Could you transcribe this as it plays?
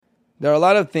There are a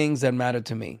lot of things that matter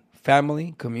to me: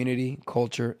 family, community,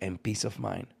 culture, and peace of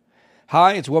mind.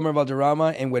 Hi, it's Wilmer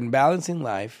Valderrama, and when balancing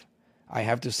life, I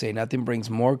have to say nothing brings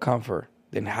more comfort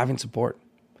than having support.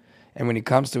 And when it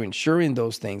comes to ensuring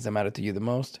those things that matter to you the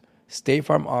most, State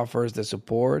Farm offers the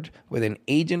support with an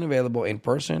agent available in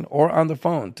person or on the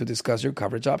phone to discuss your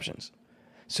coverage options.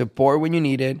 Support when you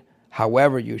need it,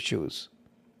 however you choose.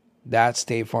 That's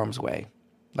State Farm's way.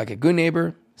 Like a good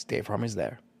neighbor, State Farm is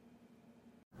there.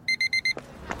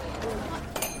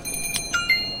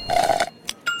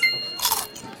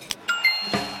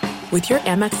 With your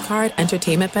Amex card,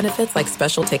 entertainment benefits like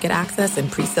special ticket access and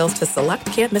pre-sales to select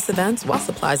can't-miss events while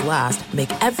supplies last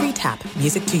make every tap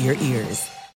music to your ears.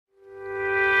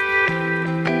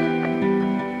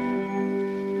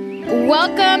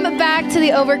 Welcome back to the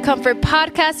Overcomfort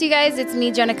podcast, you guys. It's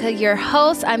me, Jenica, your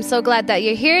host. I'm so glad that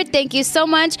you're here. Thank you so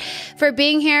much for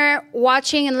being here,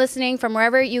 watching and listening from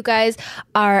wherever you guys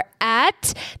are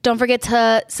at. Don't forget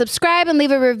to subscribe and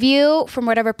leave a review from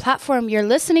whatever platform you're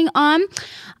listening on.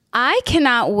 I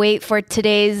cannot wait for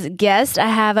today's guest. I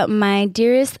have my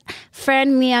dearest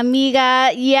friend, mi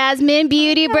amiga, Yasmín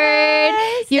BeautyyBird.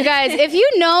 Yes. You guys, if you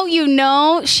know, you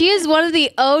know. She is one of the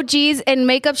OGs in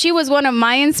makeup. She was one of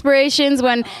my inspirations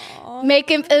when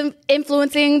makeup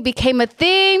influencing became a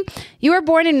thing. You were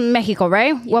born in Mexico,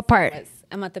 right? Yes, what part? Yes.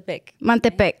 Amatepec.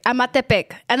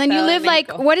 Amatepec. And then you live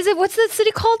like, what is it? What's the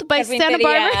city called? By Santa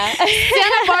Barbara?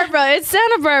 Santa Barbara. It's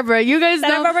Santa Barbara. You guys know.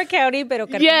 Santa Barbara County, pero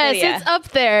Carpinteria. Yes, it's up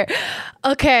there.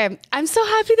 Okay. I'm so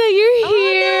happy that you're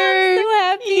here. I'm so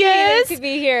happy to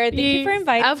be here. Thank you for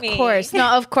inviting me. Of course. No,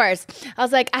 of course. I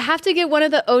was like, I have to get one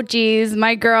of the OGs,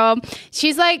 my girl.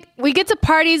 She's like, we get to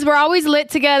parties. We're always lit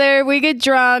together. We get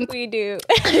drunk. We do.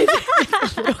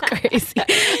 It's a little crazy.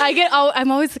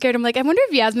 I'm always scared. I'm like, I wonder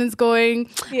if Yasmin's going.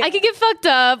 Yeah. I could get fucked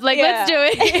up. Like, let's do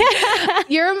it.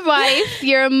 You're a wife.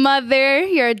 You're a mother.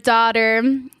 You're a daughter.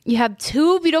 You have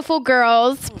two beautiful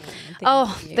girls.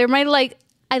 They're my, like,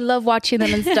 I love watching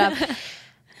them and stuff.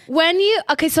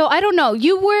 So I don't know.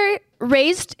 You were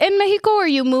raised in Mexico or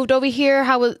you moved over here?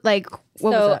 How was, like,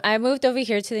 what was it? I moved over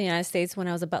here to the United States when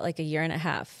I was about like a year and a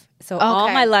half. So all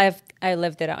my life, I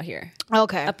lived it out here.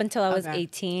 Okay. Up until I was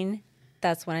 18.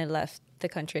 That's when I left the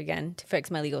country again to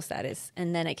fix my legal status,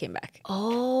 and then I came back.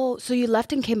 Oh, so you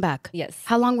left and came back? Yes.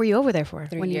 How long were you over there for?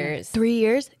 3 years. 3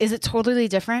 years? Is it totally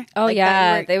different? Oh, like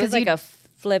yeah. There was like a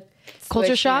flip culture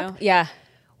switch, shock? You know? Yeah.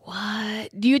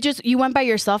 What? You went by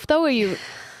yourself though, or you?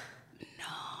 No.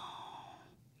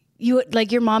 You,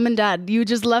 like your mom and dad, you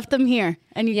just left them here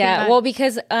and you came back? Well,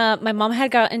 because my mom had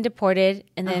gotten deported,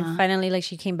 and then finally like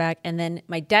she came back, and then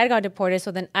my dad got deported, so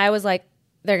then I was like,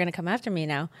 they're going to come after me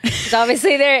now. Because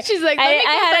obviously she's like, I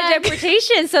had a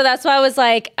deportation. So that's why I was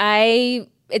like,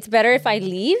 it's better if I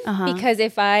leave, because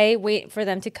if I wait for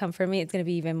them to come for me, it's going to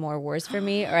be even more worse for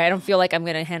me, or I don't feel like I'm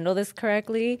going to handle this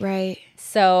correctly. Right.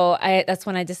 So that's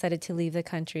when I decided to leave the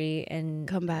country and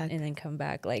come back. And then come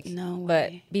back. Like, no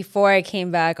way. But before I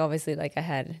came back, obviously, like I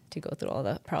had to go through all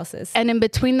the process. And in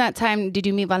between that time, did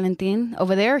you meet Valentin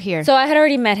over there or here? So I had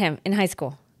already met him in high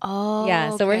school. Oh,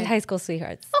 yeah. So we're high school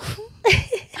sweethearts.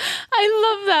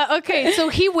 I love that. Okay, so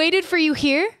he waited for you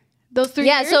here those 3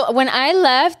 years? Yeah, so when I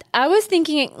left, I was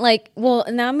thinking like, well,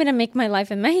 now I'm going to make my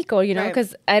life in Mexico, you know,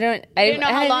 because I didn't know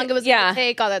how long it was going to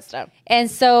take, all that stuff.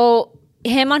 And so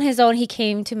him on his own, he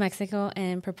came to Mexico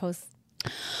and proposed.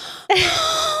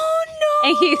 Oh, no.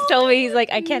 And he told me, he's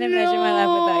like, I can't imagine my life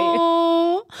without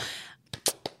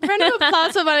you. Round of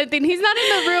applause for Valentin. He's not in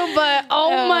the room, but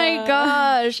oh my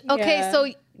gosh. Okay, so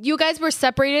you guys were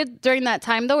separated during that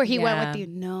time though, or he went with you?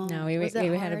 No, we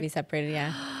had to be separated.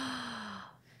 Yeah.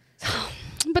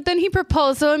 But then he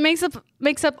proposed, so it makes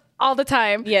up all the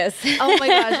time. Yes. Oh my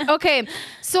gosh. Okay,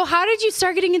 so how did you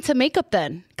start getting into makeup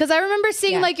then? Because I remember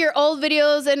seeing like your old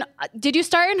videos. And did you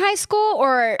start in high school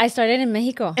or? I started in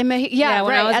Mexico. When I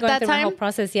was at going through my whole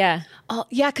process. Yeah. Oh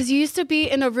yeah, because you used to be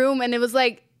in a room and it was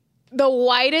like the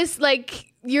whitest,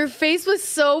 like your face was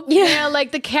so pale,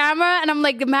 like the camera, and I'm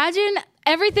like, imagine.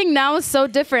 Everything now is so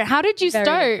different. How did you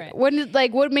start?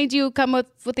 What made you come up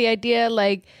with the idea?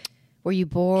 Like, were you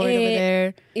bored over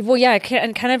there? Well, yeah,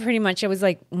 and kind of pretty much. It was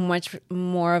like much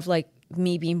more of like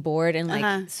me being bored and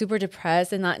like super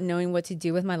depressed and not knowing what to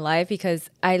do with my life, because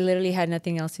I literally had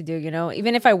nothing else to do. You know,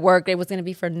 even if I worked, it was gonna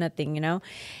be for nothing. You know,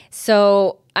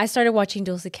 so I started watching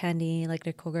Dulce Candy, like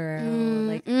Nicole Guerrero,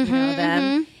 like you know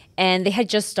them. And they had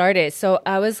just started. So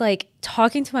I was like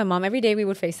talking to my mom every day. We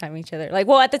would FaceTime each other. Like,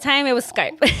 well, at the time it was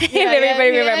Skype. If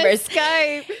everybody remembers.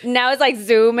 Skype. Now it's like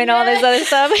Zoom and all this other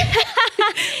stuff.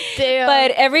 Damn.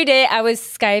 But every day I was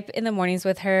Skype in the mornings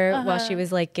with her while she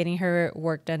was like getting her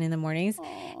work done in the mornings.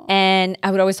 And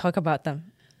I would always talk about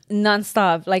them.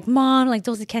 nonstop, like, mom, like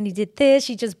Dulce Candy did this,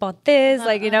 she just bought this,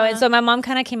 like, you know. And so my mom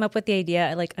kind of came up with the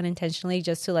idea, like unintentionally,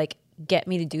 just to like get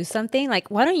me to do something. Like,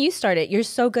 why don't you start it? You're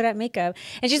so good at makeup.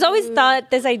 And she's always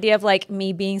thought this idea of like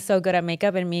me being so good at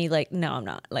makeup, and me like, no, I'm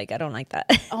not. Like, I don't like that.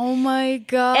 Oh my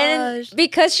gosh. And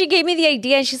because she gave me the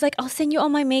idea, and she's like, I'll send you all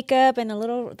my makeup and the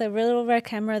little red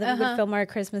camera that we would film our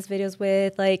Christmas videos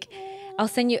with. Like, I'll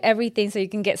send you everything so you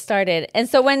can get started. And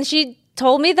so when she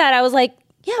told me that, I was like,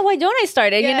 yeah, why don't I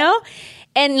start it, you know?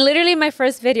 And literally my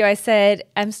first video, I said,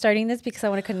 I'm starting this because I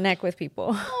want to connect with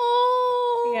people.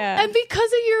 Yeah. And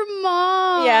because of your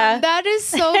mom. Yeah. That is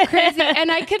so crazy.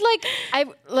 And I could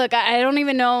I don't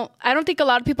even know. I don't think a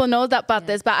lot of people know that about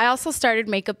this, but I also started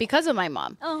makeup because of my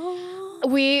mom.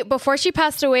 Oh. Before she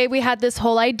passed away, we had this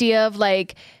whole idea of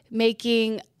like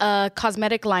making a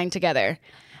cosmetic line together.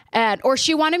 Or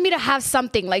she wanted me to have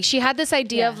something. Like she had this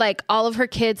idea of like all of her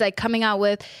kids like coming out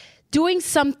with doing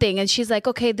something. And she's like,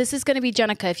 okay, this is going to be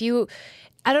Jenica.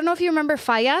 I don't know if you remember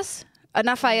Fallas.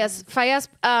 Not Fallas. Fallas,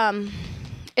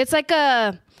 it's like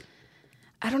I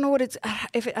don't know what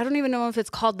I don't even know if it's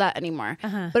called that anymore.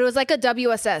 But it was like a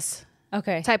WSS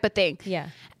type of thing. Yeah.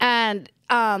 And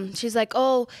she's like,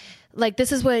 oh, like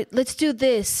this is let's do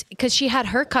this. Because she had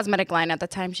her cosmetic line at the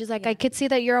time. She's like, I could see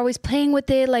that you're always playing with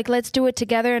it. Like, let's do it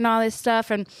together and all this stuff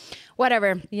and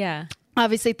whatever. Yeah.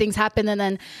 Obviously things happened, and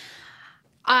then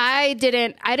I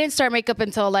didn't start makeup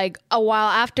until like a while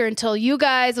after, until you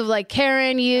guys of like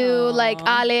Karen, like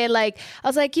Ale, like I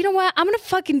was like, you know what? I'm gonna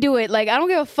fucking do it. Like I don't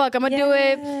give a fuck. I'm gonna do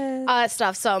it. All that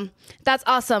stuff. So that's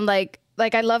awesome. Like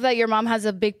I love that your mom has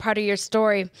a big part of your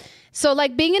story. So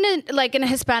like being in a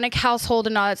Hispanic household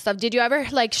and all that stuff, did you ever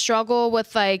like struggle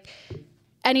with like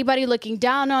anybody looking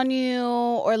down on you,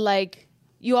 or like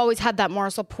you always had that moral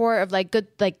support of like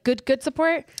good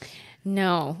support?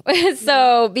 No.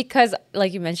 So because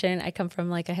like you mentioned, I come from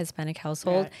like a Hispanic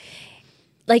household. Right.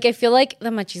 Like I feel like the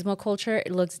machismo culture,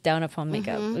 it looks down upon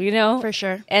makeup, you know? For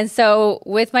sure. And so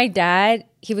with my dad,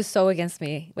 he was so against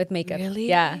me with makeup. Really?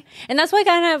 Yeah. And that's why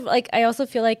kind of like, I also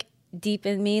feel like deep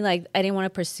in me, like I didn't want to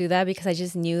pursue that because I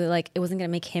just knew like it wasn't going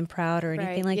to make him proud or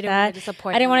anything like that.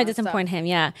 I didn't want to disappoint him.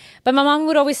 Yeah. But my mom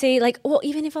would always say like, well,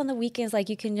 even if on the weekends, like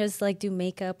you can just like do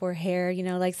makeup or hair, you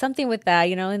know, like something with that,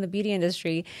 you know, in the beauty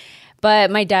industry.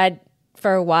 But my dad,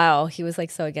 for a while, he was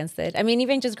like so against it. I mean,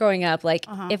 even just growing up, like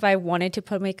if I wanted to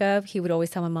put makeup, he would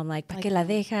always tell my mom like, ¿pa qué la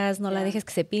dejas? No la dejes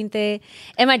que se pinte.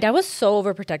 And my dad was so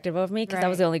overprotective of me because I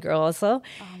was the only girl also.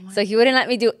 So he wouldn't let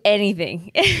me do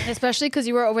anything. Especially because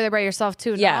you were over there by yourself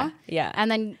too, no? Yeah. And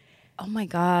then, oh my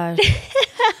gosh.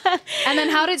 And then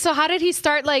how did he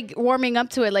start like warming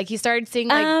up to it? Like he started seeing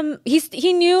like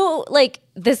he knew like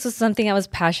this was something I was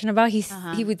passionate about.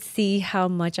 He would see how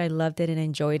much I loved it and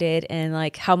enjoyed it, and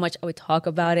like how much I would talk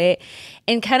about it,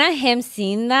 and kind of him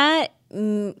seeing that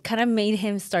kind of made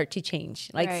him start to change,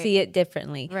 like see it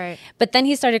differently. Right. But then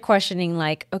he started questioning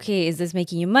like, okay, is this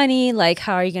making you money? Like,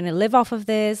 how are you going to live off of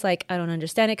this? Like, I don't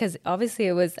understand it, because obviously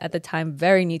it was at the time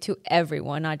very new to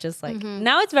everyone, not just like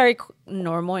now it's very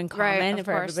normal and common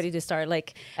for everybody to start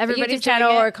like a YouTube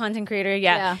channel or a content creator.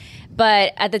 Yeah.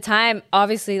 But at the time,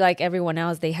 obviously, like everyone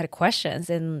else, they had questions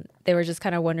and they were just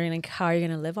kind of wondering like, how are you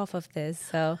going to live off of this?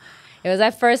 So it was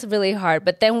at first really hard.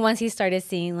 But then once he started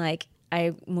seeing like,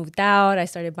 I moved out, I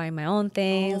started buying my own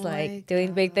things, like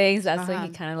doing big things. That's when he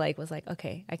kind of like was like,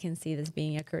 okay, I can see this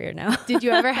being a career now. Did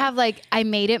you ever have like, I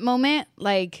made it moment?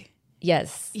 Like,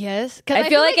 yes. I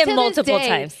feel like it multiple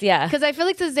times. Yeah. Because I feel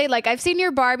like to this day, like I've seen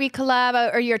your Barbie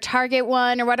collab or your Target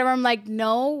one or whatever. I'm like,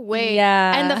 no way.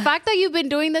 Yeah. And the fact that you've been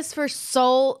doing this for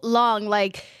so long,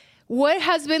 like what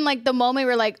has been like the moment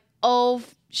where like, oh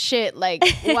shit, like,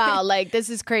 wow, like this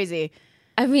is crazy.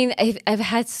 I mean, I've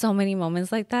had so many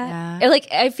moments like that. Like,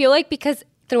 I feel like because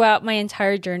throughout my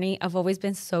entire journey, I've always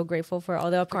been so grateful for all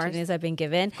the opportunities I've been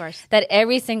given, that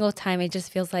every single time it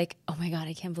just feels like, oh my God,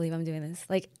 I can't believe I'm doing this.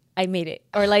 Like, I made it.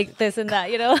 Or like this and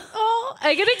that, you know? Oh,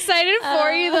 I get excited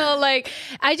for you though. Like,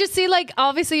 I just see like,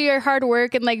 obviously your hard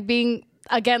work and like being,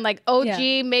 again, like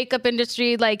OG makeup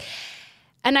industry, like,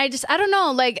 and I don't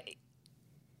know, like,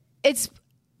 it's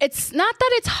not that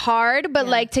it's hard, but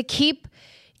like to keep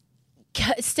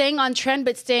staying on trend,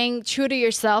 but staying true to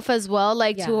yourself as well,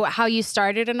 like to how you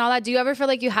started and all that. Do you ever feel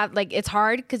like you have like it's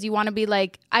hard because you want to be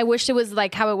like, I wish it was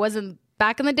like how it wasn't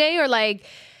back in the day, or like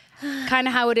kind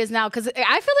of how it is now? Because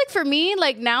I feel like for me,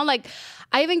 like now, like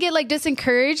I even get like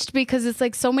disencouraged because it's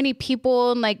like so many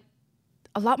people and like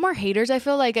a lot more haters. I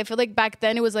feel like back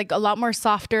then it was like a lot more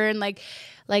softer and like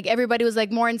everybody was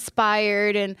like more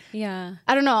inspired, and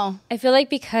I don't know. I feel like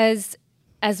because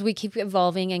as we keep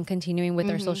evolving and continuing with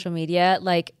our social media,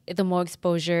 like the more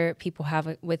exposure people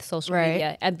have with social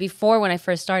media. And before, when I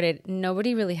first started,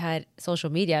 nobody really had social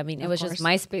media. I mean, it was just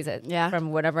MySpace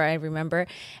from whatever I remember.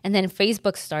 And then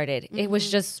Facebook started. It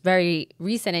was just very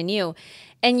recent and new.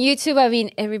 And YouTube, I mean,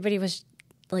 everybody was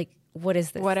like, what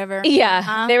is this? Whatever.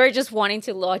 Yeah. They were just wanting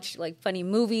to watch like funny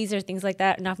movies or things like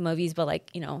that. Not movies, but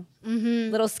like, you know,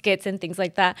 little skits and things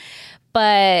like that.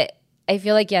 But I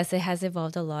feel like, yes, it has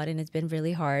evolved a lot and it's been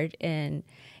really hard and,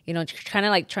 you know, kind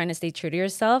of like trying to stay true to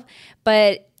yourself.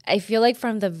 But I feel like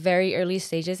from the very early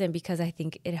stages, and because I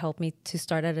think it helped me to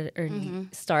start at an early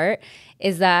start,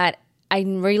 is that I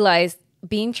realized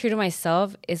being true to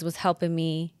myself was helping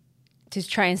me to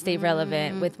try and stay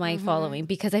relevant with my following,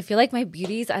 because I feel like my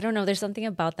beauties, I don't know, there's something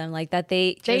about them like that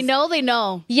they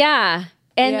know. Yeah.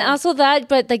 And also that,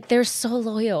 but like they're so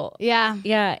loyal. Yeah.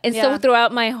 Yeah. And so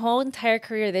throughout my whole entire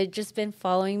career, they've just been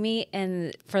following me.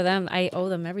 And for them, I owe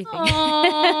them everything.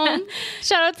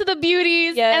 Shout out to the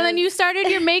beauties. Yes. And then you started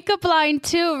your makeup line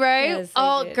too, right?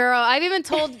 Yes, girl. I've even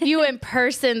told you in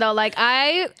person though, like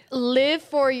I live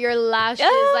for your lashes.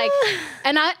 Like,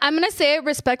 and I'm going to say it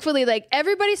respectfully, like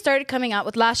everybody started coming out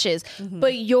with lashes,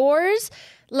 but yours,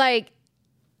 like,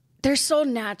 they're so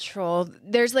natural.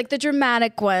 There's like the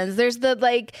dramatic ones. There's the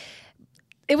like,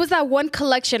 it was that one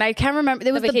collection. I can't remember.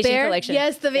 It was the bear collection.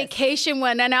 Yes, the vacation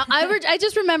one. And I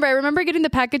just remember getting the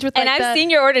package with like, and I've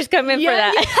seen your orders come in for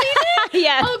that. You've seen it?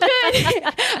 Yeah. Oh,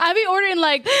 good. I've been ordering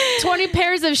like 20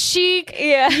 pairs of Chic,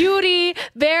 Beauty,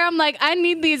 Bear. I'm like, I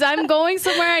need these. I'm going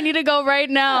somewhere. I need to go right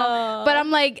now. But I'm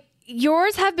like,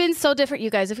 yours have been so different, you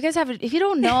guys. If you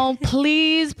don't know,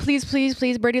 please,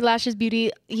 Birdie Lashes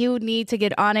Beauty, you need to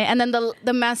get on it. And then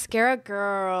the mascara,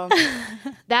 girl,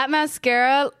 that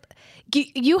mascara,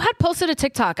 you had posted a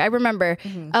TikTok, I remember,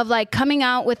 of like coming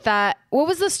out with that. What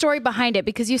was the story behind it?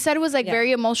 Because you said it was like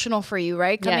very emotional for you,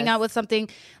 right? Coming out with something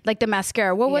like the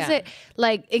mascara. What was it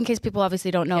like? In case people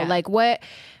obviously don't know, like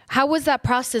how was that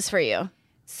process for you?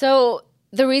 So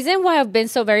the reason why I've been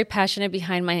so very passionate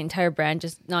behind my entire brand,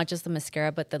 just not just the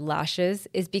mascara, but the lashes,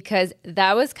 is because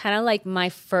that was kind of like my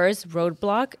first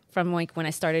roadblock from like when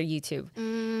I started YouTube.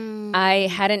 I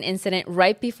had an incident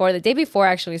the day before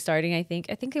actually starting, I think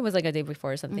it was like a day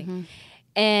before or something.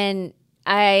 And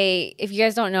if you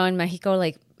guys don't know, in Mexico,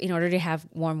 like in order to have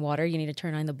warm water, you need to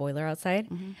turn on the boiler outside.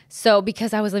 So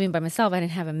because I was living by myself, I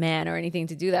didn't have a man or anything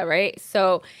to do that, right?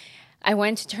 So I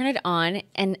went to turn it on,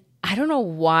 and I don't know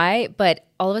why, but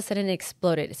all of a sudden it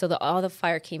exploded. So all the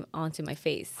fire came onto my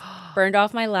face, burned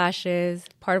off my lashes,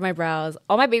 part of my brows.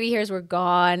 All my baby hairs were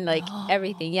gone, like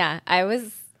everything. Yeah, it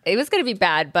was going to be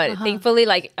bad, but thankfully,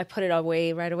 like I put it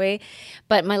away right away.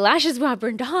 But my lashes got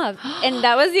burned off. And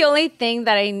that was the only thing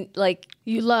that I like.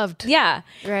 You loved. Yeah.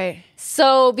 Right.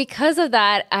 So because of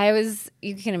that,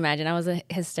 you can imagine, I was a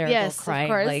hysterical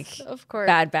crying. Of course.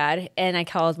 Bad. And I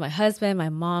called my husband, my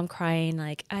mom crying,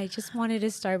 like, I just wanted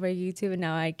to start my YouTube and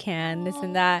now I can, this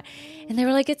and that. And they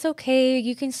were like, it's okay.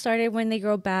 You can start it when they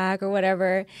grow back or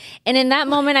whatever. And in that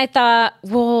moment, I thought,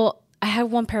 well, I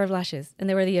have one pair of lashes and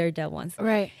they were the Airedale ones.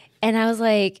 Right. And I was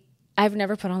like, I've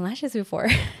never put on lashes before.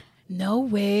 No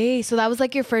way. So that was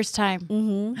like your first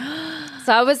time.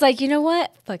 So I was like, you know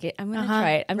what? Fuck it. I'm going to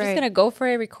try it. I'm just going to go for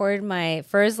it, record my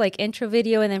first like intro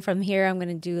video. And then from here, I'm going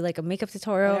to do like a makeup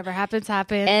tutorial. Whatever happens.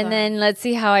 And then let's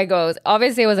see how it goes.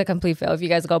 Obviously, it was a complete fail. If you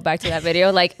guys go back to that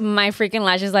video, like my freaking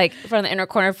lashes, like from the inner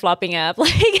corner flopping up.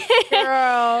 Like,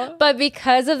 girl. But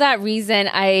because of that reason,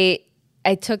 I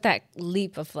took that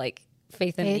leap of like,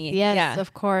 faith in me. Yes,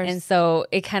 of course. And so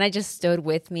it kind of just stood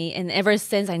with me. And ever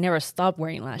since, I never stopped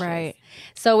wearing lashes. Right.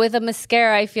 So with a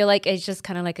mascara, I feel like it's just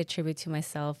kind of like a tribute to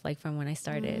myself, like from when I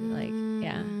started. Like,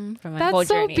 yeah, from my whole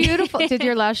journey. That's so beautiful. Did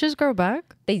your lashes grow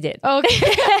back? They did.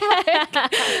 Okay.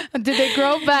 Did they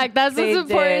grow back? That's what's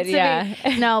important to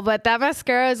me. No, but that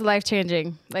mascara is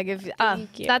life-changing. Like if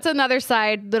that's another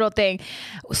side little thing.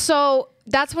 So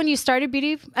that's when you started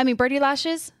Birdie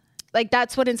Lashes? Like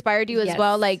that's what inspired you as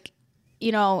well? Like,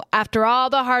 you know, after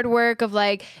all the hard work of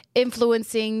like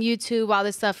influencing YouTube, all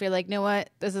this stuff, you're like, you know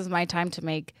what? This is my time to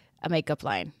make a makeup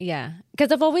line. Yeah.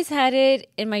 Because I've always had it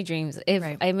in my dreams.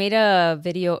 I made a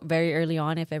video very early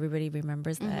on, if everybody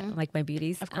remembers that, like my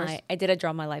beauties. Of course. I did a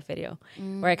Draw My Life video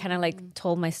where I kind of like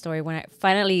told my story when I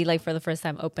finally, like for the first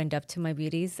time, opened up to my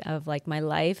beauties of like my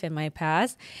life and my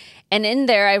past. And in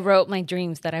there, I wrote my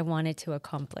dreams that I wanted to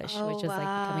accomplish, which was like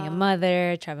becoming a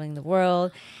mother, traveling the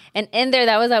world. And in there,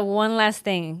 that was that one last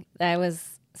thing that I was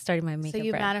starting my makeup brand. So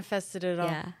you manifested it all.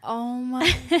 Yeah. Oh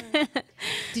my God.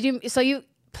 So you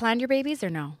planned your babies or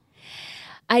no?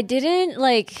 I didn't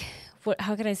like,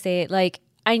 how can I say it? Like,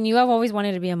 I knew I've always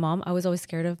wanted to be a mom. I was always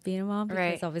scared of being a mom because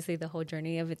Right. obviously the whole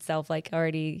journey of itself, like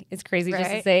already, it's crazy just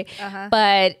to Right. say. Uh-huh.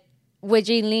 But with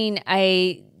Jaylene,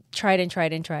 I tried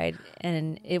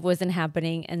and it wasn't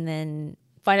happening. And then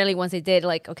finally, once it did,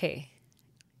 like, okay,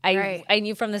 Right. I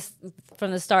knew from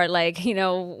the start, like, you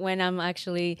know, when I'm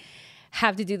actually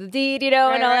have to do the deed, you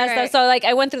know, and all that stuff. So like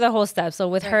I went through the whole step. So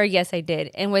with her, yes, I did.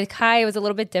 And with Kai, it was a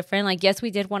little bit different. Like, yes,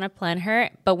 we did want to plan her,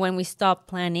 but when we stopped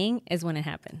planning is when it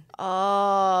happened.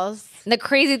 Oh, The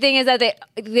crazy thing is that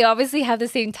they obviously have the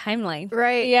same timeline.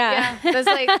 right. Yeah. That's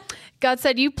like, God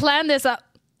said, you planned this up.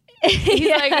 He's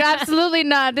like, absolutely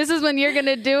not. This is when you're going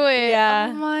to do it. Yeah.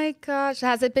 Oh my gosh.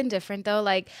 Has it been different though?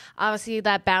 Like, obviously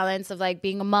that balance of like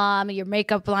being a mom, your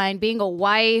makeup line, being a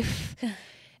wife,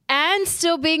 and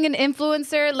still being an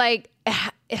influencer, like,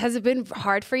 has it been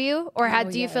hard for you? Or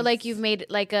do you feel like you've made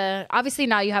like obviously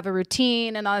now you have a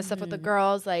routine and all that stuff with the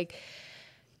girls. Like,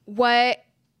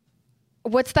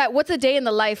 what's a day in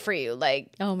the life for you? Like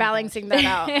balancing that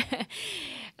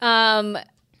out.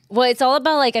 Well, it's all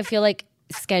about like, I feel like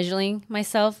scheduling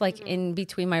myself like in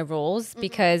between my roles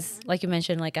because like you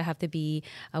mentioned, like I have to be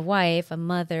a wife, a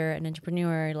mother, an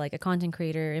entrepreneur, like a content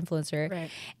creator, influencer. Right.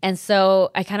 And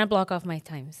so I kind of block off my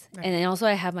times. Right. And then also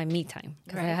I have my me time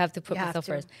because I have to put myself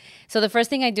first. So the first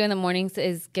thing I do in the mornings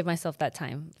is give myself that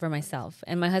time for myself.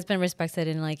 And my husband respects it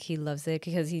and like he loves it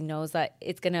because he knows that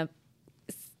it's going to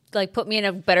like put me in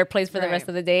a better place for the rest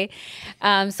of the day.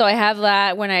 So I have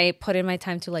that when I put in my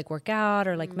time to like work out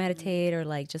or like meditate or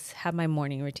like just have my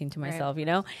morning routine to myself, you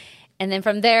know? And then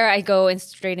from there I go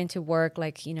straight into work,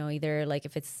 like, you know, either like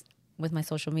if it's with my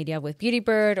social media with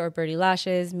BeautyyBird or Birdie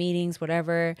Lashes, meetings,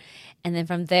 whatever. And then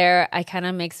from there, I kind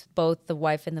of mix both the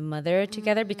wife and the mother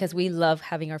together because we love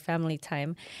having our family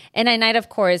time. And at night, of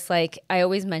course, like I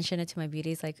always mention it to my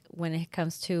beauties, like when it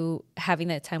comes to having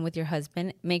that time with your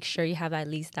husband, make sure you have at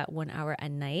least that 1 hour at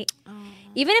night.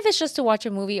 Even if it's just to watch a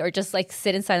movie or just like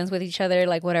sit in silence with each other,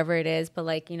 like whatever it is, but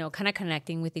like, you know, kind of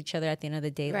connecting with each other at the end of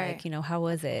the day. Like, you know, how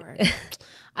was it?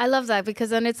 I love that because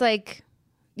then it's like,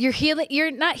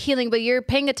 you're not healing, but you're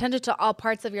paying attention to all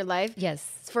parts of your life. Yes.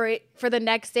 For the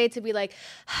next day to be like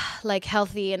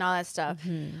healthy and all that stuff.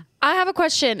 I have a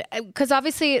question because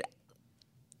obviously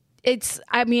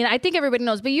I think everybody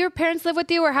knows, but your parents live with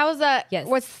you or how is that? Yes.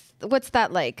 What's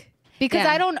that like? Because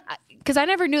I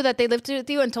never knew that they lived with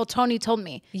you until Tony told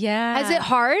me. Yeah. Is it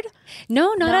hard?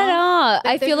 No, not at all.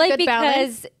 I feel like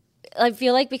balance?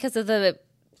 because of the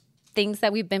things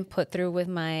that we've been put through with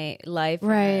my life,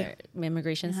 Right. my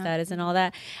immigration status and all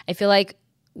that, I feel like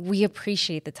we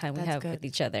appreciate the time we have with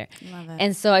each other. Love it.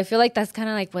 And so I feel like that's kind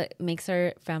of like what makes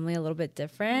our family a little bit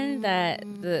different, that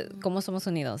como somos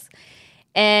unidos.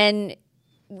 And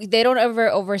they don't ever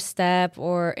overstep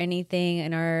or anything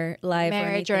in our life.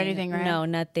 Marriage or anything, right? No,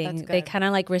 nothing. That's They good. kind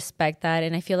of like respect that.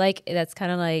 And I feel like that's kind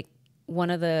of like one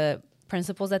of the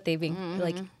principles that they've been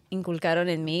like inculcaron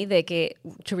in me,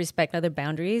 to respect other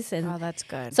boundaries. And that's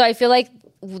good. so I feel like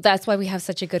that's why we have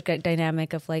such a good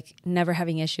dynamic of like never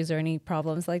having issues or any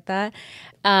problems like that.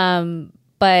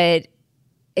 But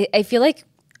I feel like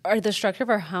the structure of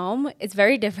our home is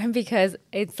very different because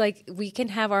it's like we can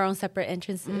have our own separate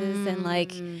entrances and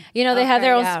like, you know, they have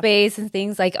their own space and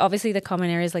things. Like obviously the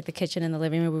common areas like the kitchen and the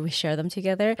living room where we share them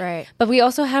together. Right. But we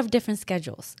also have different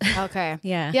schedules. Okay.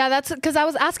 Yeah. Yeah, that's because I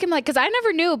was asking, like, because I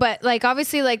never knew, but like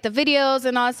obviously like the videos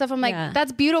and all that stuff, I'm like,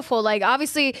 that's beautiful. Like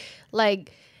obviously,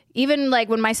 like even like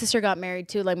when my sister got married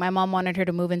too, like my mom wanted her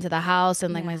to move into the house,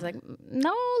 and like my like,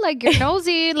 no, like you're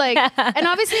nosy, like, and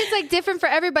obviously it's like different for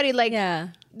everybody. Like,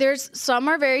 there's some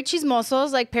are very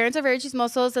chismosos, like parents are very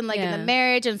chismosos, and like in the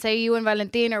marriage, and say you and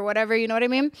Valentin or whatever, you know what I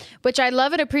mean? Which I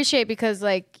love and appreciate because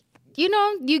like, you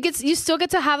know, you still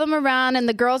get to have them around, and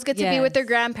the girls get to be with their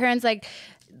grandparents. Like,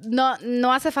 no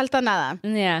hace falta nada.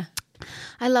 Yeah.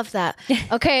 I love that.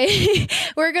 Okay,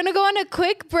 we're going to go on a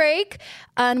quick break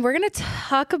and we're going to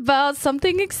talk about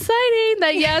something exciting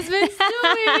that Yasmin's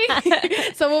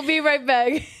doing. So we'll be right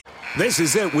back. This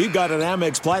is it. We've got an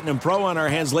Amex Platinum Pro on our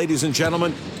hands, ladies and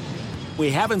gentlemen. We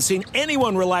haven't seen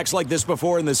anyone relax like this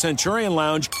before in the Centurion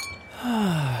Lounge.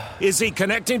 Is he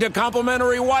connecting to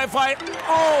complimentary Wi-Fi?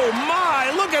 Oh,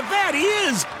 my. Look at that. He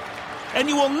is. And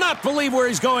you will not believe where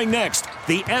he's going next.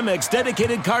 The Amex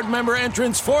dedicated card member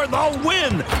entrance for the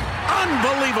win.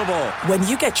 Unbelievable. When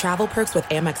you get travel perks with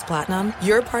Amex Platinum,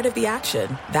 you're part of the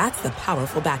action. That's the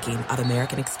powerful backing of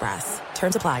American Express.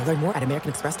 Terms apply. Learn more at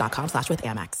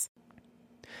americanexpress.com/withAmex.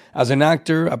 As an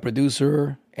actor, a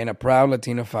producer, and a proud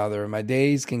Latino father, my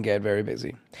days can get very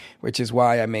busy, which is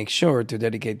why I make sure to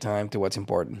dedicate time to what's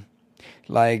important.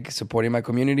 Like supporting my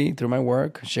community through my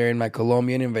work, sharing my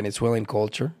Colombian and Venezuelan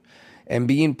culture, and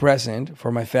being present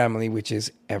for my family, which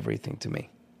is everything to me.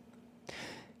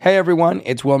 Hey everyone,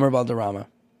 it's Wilmer Valderrama.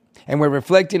 And we're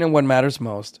reflecting on what matters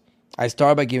most. I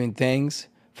start by giving thanks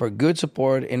for good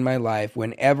support in my life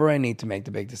whenever I need to make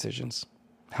the big decisions.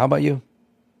 How about you?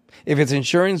 If it's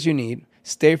insurance you need,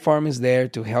 State Farm is there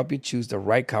to help you choose the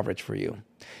right coverage for you.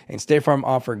 And State Farm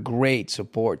offers great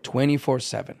support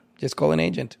 24/7. Just call an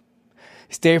agent.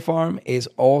 State Farm is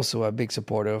also a big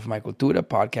supporter of my Cultura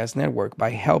podcast network by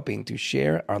helping to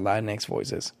share our Latinx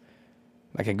voices.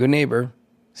 Like a good neighbor,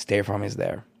 State Farm is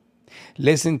there.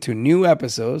 Listen to new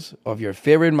episodes of your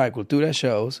favorite My Cultura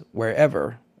shows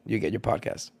wherever you get your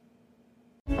podcasts.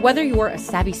 Whether you're a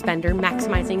savvy spender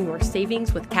maximizing your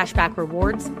savings with cashback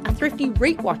rewards, a thrifty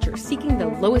rate watcher seeking the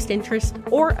lowest interest,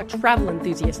 or a travel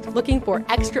enthusiast looking for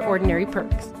extraordinary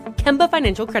perks, Kemba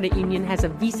Financial Credit Union has a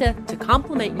visa to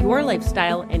complement your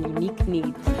lifestyle and unique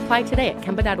needs. Apply today at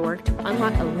Kemba.org to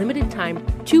unlock a limited-time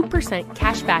 2%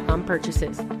 cash back on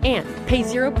purchases and pay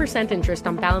 0% interest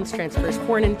on balance transfers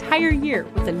for an entire year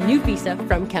with a new visa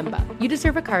from Kemba. You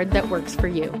deserve a card that works for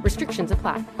you. Restrictions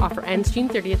apply. Offer ends June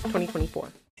 30th, 2024.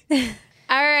 All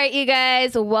right, you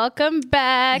guys, welcome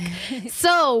back.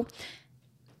 So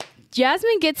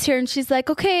Yasmín gets here and she's like,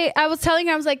 okay, I was telling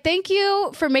her, I was like, thank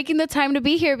you for making the time to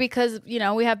be here because, you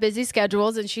know, we have busy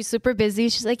schedules and she's super busy.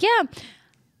 She's like, yeah,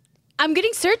 I'm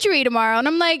getting surgery tomorrow. And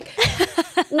I'm like,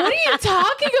 what are you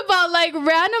talking about? Like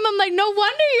random. I'm like, no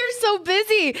wonder you're so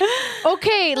busy.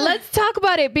 Okay, let's talk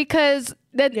about it because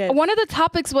one of the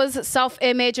topics was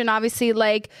self-image and obviously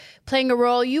like playing a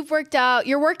role. You've worked out,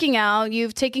 you're working out,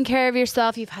 you've taken care of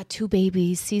yourself. You've had 2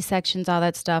 babies, C-sections, all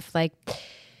that stuff. Like,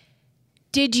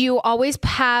 did you always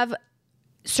have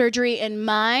surgery in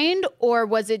mind, or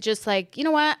was it just like, you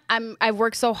know what, I've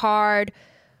worked so hard?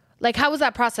 Like, how was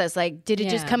that process? Like, did it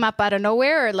just come up out of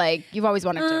nowhere, or like you've always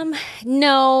wanted to?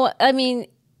 No, I mean,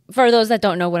 for those that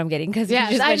don't know what I'm getting, because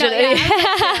yes, you just I mentioned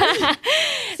know, it.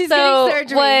 She's So getting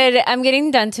surgery. what I'm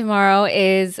getting done tomorrow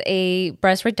is a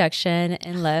breast reduction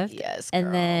and lift. Yes, and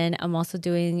girl. then I'm also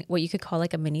doing what you could call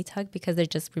like a mini tuck because they're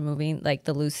just removing like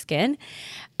the loose skin.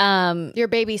 Your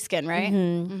baby skin, right?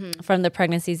 Mm-hmm. From the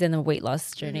pregnancies and the weight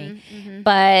loss journey.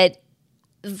 But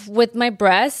with my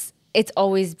breasts, it's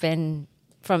always been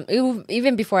from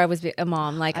even before I was a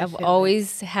mom. Like I've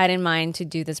always had in mind to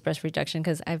do this breast reduction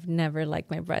because I've never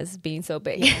liked my breasts being so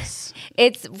big. Yes.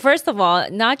 It's first of all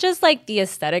not just like the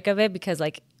aesthetic of it, because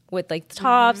like with like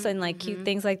tops and like cute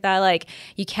things like that, like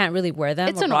you can't really wear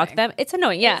them or rock them. It's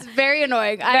annoying. Yeah, It's very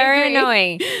annoying. very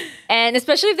annoying. And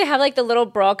especially if they have like the little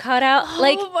bra cut out,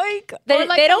 like oh my God. they, Or,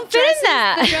 they don't fit in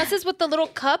that. The dresses with the little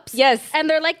cups. Yes. And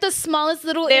they're like the smallest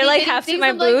little. They're like itty-bitty half to things. my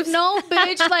I'm boobs. Like, no,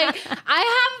 bitch. Like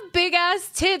I have big ass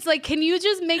tits. Like, can you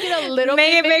just make it a little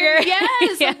Make bit it bigger.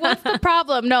 Yes. Yeah. Like, what's the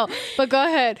problem? No, but go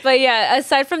ahead. But yeah,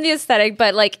 aside from the aesthetic,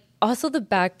 but like also the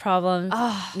back problems,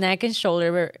 neck and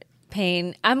shoulder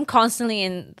pain. I'm constantly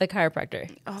in the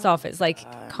chiropractor's office, like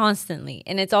constantly.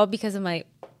 And it's all because of my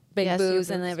big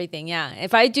boobs and everything. Yeah.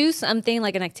 If I do something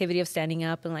like an activity of standing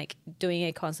up and like doing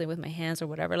it constantly with my hands or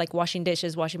whatever, like washing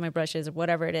dishes, washing my brushes or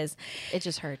whatever it is, It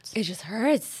just hurts. it just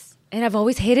hurts. And I've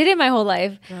always hated it my whole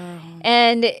life.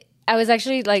 And I was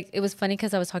actually like, it was funny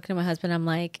because I was talking to my husband. I'm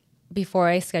like, before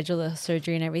I scheduled the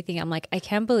surgery and everything, I'm like, I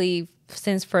can't believe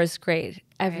since first grade,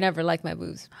 I've never liked my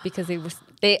boobs because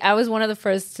I was one of the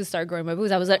first to start growing my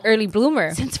boobs. I was an early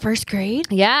bloomer. Since first grade?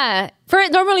 Yeah.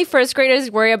 Normally first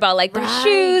graders worry about like their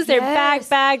shoes, their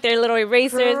backpack, their little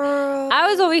erasers. I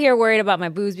was over here worried about my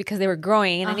boobs because they were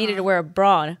growing and I needed to wear a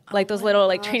bra, like those little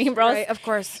like training bras. Right, of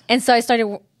course. And so I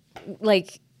started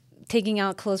like taking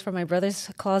out clothes from my brother's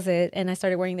closet and I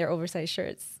started wearing their oversized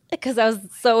shirts because I was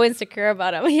so insecure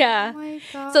about them. Yeah. Oh my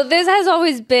God. So this has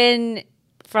always been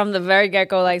from the very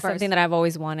get-go, like something that I've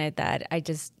always wanted that I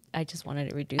just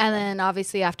wanted to reduce. And them. then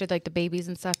obviously after like the babies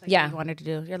and stuff, like, Yeah. you wanted to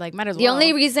do. You're like, might as well. The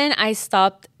only reason I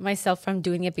stopped myself from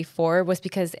doing it before was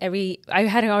because I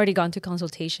had already gone to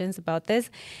consultations about this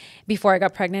before I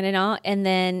got pregnant and all. And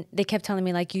then they kept telling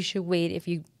me like, you should wait if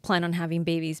you plan on having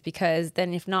babies, because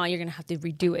then if not, you're going to have to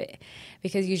redo it.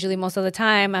 Because usually most of the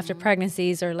time after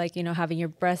pregnancies or like, you know, having your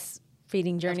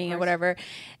breastfeeding journey or whatever,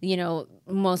 you know,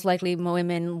 most likely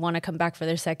women want to come back for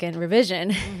their second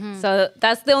revision. So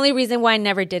that's the only reason why I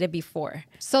never did it before.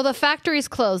 So the factory's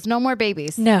closed. No more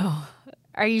babies. No.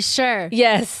 Are you sure?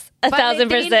 Yes.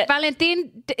 1,000%.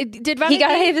 Valentin, did Valentin? He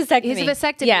got a vasectomy. He's a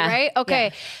vasectomy, Yeah. right? Okay.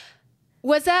 Yeah.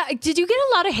 Was that, did you get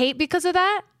a lot of hate because of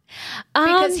that?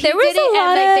 Because there was a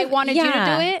lot and of, they wanted you to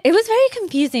do it? It was very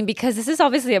confusing because this is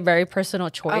obviously a very personal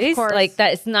choice. course. Like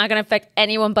that it's not going to affect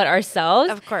anyone but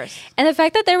ourselves. Of course. And the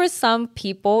fact that there were some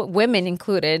people, women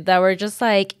included, that were just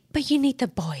like, but you need the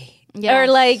boy. or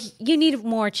like you need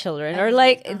more children, or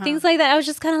like things like that. I was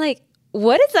just kind of like,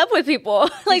 what is up with people?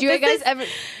 Like,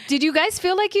 did you guys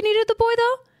feel like you needed the boy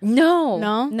though?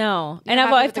 No. And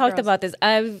I've talked about this.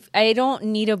 I don't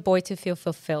need a boy to feel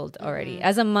fulfilled already.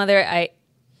 As a mother,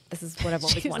 this is what I've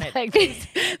always wanted. Like,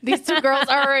 these two girls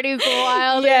are already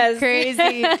wild and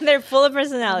crazy. They're full of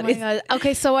personalities. Oh my God.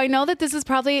 Okay, so I know that the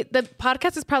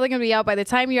podcast is probably going to be out by the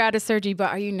time you're out of surgery, but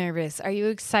are you nervous? Are you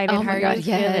excited? Oh my God,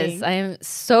 yes. I am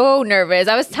so nervous.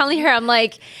 I was telling her, I'm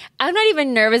like, I'm not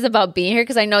even nervous about being here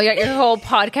because I know your whole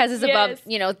podcast is about,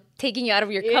 taking you out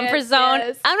of your comfort zone.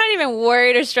 Yes. I'm not even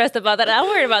worried or stressed about that. I'm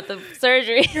worried about the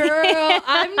surgery. Girl,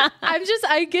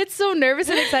 I get so nervous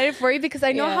and excited for you because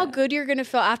I know how good you're going to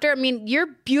feel after. I mean, you're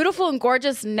beautiful and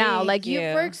gorgeous now. Thank like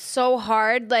you've worked so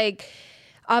hard, like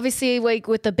obviously like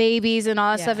with the babies and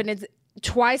all that stuff. And it's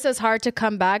twice as hard to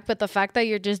come back. But the fact that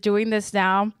you're just doing this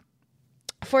now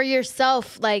for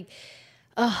yourself, like,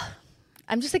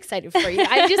 I'm just excited for you.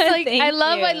 I just like, I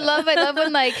love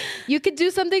when like you could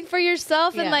do something for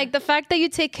yourself and like the fact that you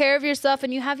take care of yourself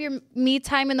and you have your me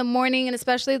time in the morning, and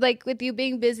especially like with you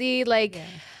being busy, like,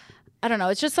 I don't know,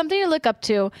 it's just something to look up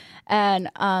to and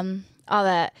all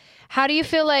that. How do you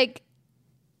feel like,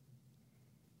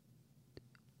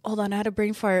 hold on, I had a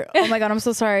brain fart. Oh my God, I'm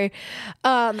so sorry.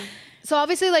 So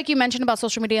obviously, like you mentioned about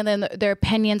social media and then their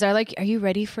opinions are like, are you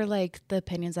ready for like the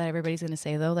opinions that everybody's going to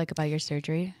say though, like about your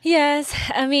surgery? Yes.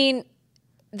 I mean,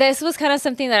 this was kind of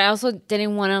something that I also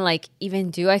didn't want to like even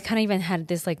do. I kind of even had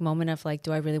this like moment of like,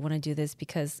 do I really want to do this?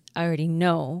 Because I already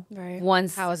know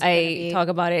once I talk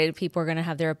about it, people are going to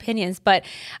have their opinions. But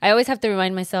I always have to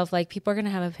remind myself, like, people are going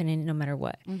to have an opinion no matter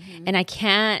what. Mm-hmm. And I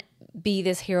can't be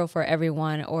this hero for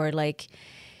everyone, or like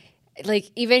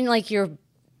even like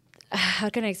how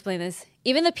can I explain this?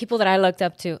 Even the people that I looked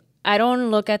up to, I don't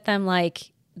look at them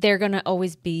like they're going to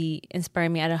always be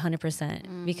inspiring me at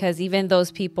 100%. Because even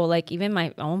those people, like even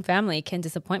my own family can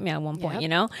disappoint me at one point,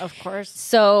 Of course.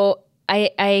 So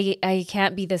I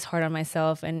can't be this hard on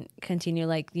myself and continue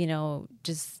like,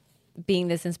 just being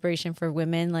this inspiration for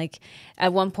women. Like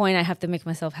at one point I have to make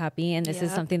myself happy, and this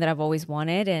is something that I've always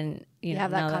wanted. And you know,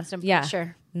 have that constant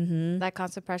pressure. Mm-hmm. That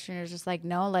constant pressure is just like,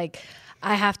 no, like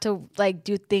I have to like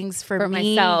do things for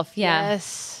me. Myself.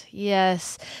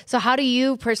 Yes. So how do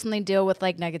you personally deal with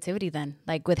like negativity then,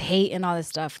 like with hate and all this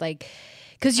stuff? Like,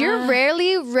 because you're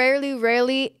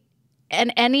rarely in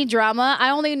any drama.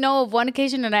 I only know of one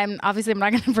occasion, and I'm not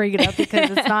going to bring it up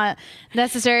because it's not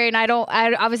necessary, and I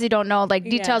obviously don't know like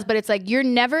details, but it's like you're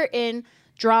never in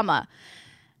drama.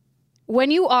 When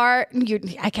you are,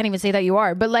 I can't even say that you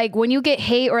are, but like when you get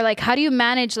hate, or like how do you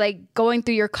manage like going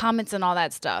through your comments and all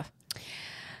that stuff?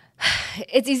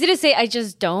 It's easy to say I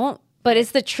just don't, but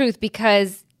it's the truth,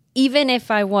 because even if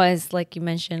I was, like you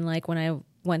mentioned, like when I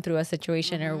went through a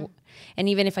situation and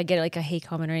even if I get like a hate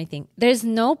comment or anything, there's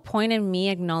no point in me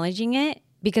acknowledging it,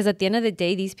 because at the end of the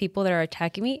day, these people that are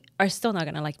attacking me are still not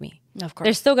going to like me. Of course.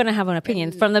 They're still going to have an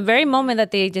opinion. From the very moment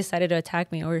that they decided to attack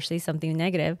me or say something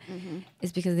negative,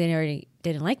 is because they already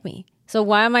didn't like me. So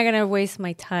why am I going to waste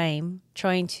my time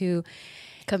trying to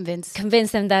convince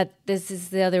them that this is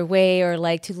the other way, or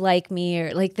like to like me,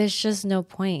 or like there's just no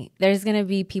point. There's going to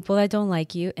be people that don't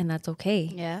like you, and that's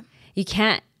okay. Yeah. You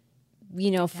can't,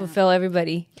 fulfill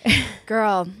everybody.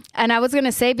 Girl. And I was going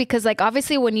to say, because like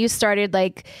obviously when you started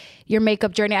like your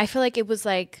makeup journey, I feel like it was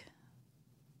like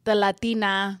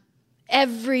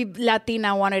every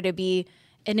Latina wanted to be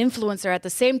an influencer at the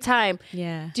same time.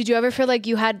 Yeah. Did you ever feel like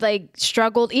you had like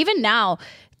struggled, even now,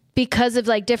 because of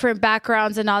like different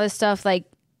backgrounds and all this stuff, like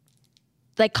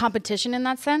competition in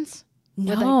that sense? No.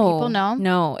 With, like, people?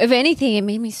 No. If anything, it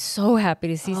made me so happy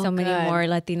to see so many more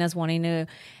Latinas wanting to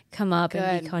come up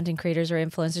and be content creators or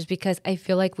influencers, because I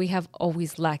feel like we have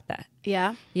always lacked that.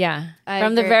 Yeah. Yeah.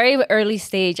 From the very early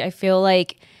stage, I feel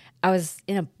like I was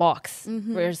in a box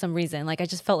for some reason. Like I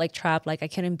just felt like trapped. Like I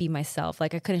couldn't be myself.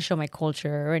 Like I couldn't show my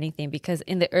culture or anything, because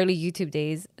in the early YouTube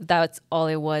days, that's all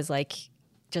it was, like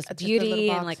just beauty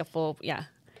and like a full,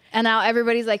 And now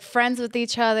everybody's like friends with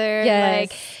each other. Yes.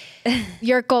 Like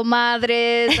your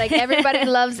comadres, like everybody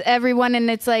loves everyone. And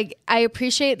it's like, I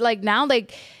appreciate like now,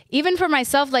 like even for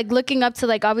myself, like looking up to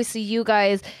like, obviously you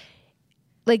guys,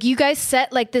 like you guys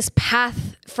set like this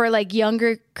path for like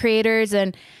younger creators,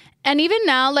 and even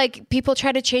now, like people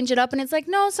try to change it up, and it's like,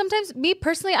 no, sometimes me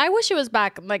personally, I wish it was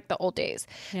back like the old days.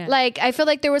 Yeah. Like I feel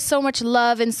like there was so much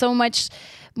love and so much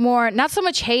more, not so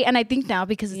much hate. And I think now,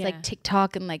 because it's like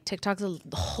TikTok, and like TikTok's a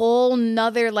whole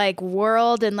nother like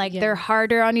world, and like they're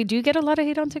harder on you. Do you get a lot of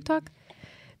hate on TikTok?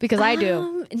 Because I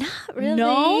do. Not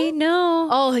really. No?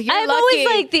 Oh, you're I'm lucky. always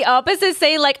like the opposite,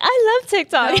 saying like, I love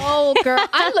TikTok. No, girl.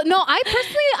 I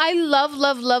personally, I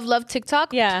love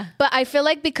TikTok. Yeah. But I feel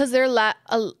like because they're a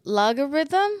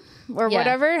logarithm or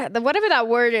whatever that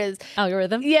word is.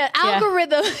 Algorithm? Yeah,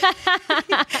 algorithm.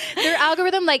 Their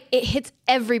algorithm, like, it hits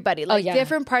everybody, like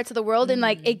different parts of the world, and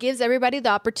like it gives everybody the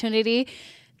opportunity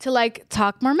to like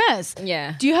talk more mess.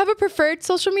 Yeah. Do you have a preferred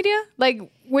social media? Like,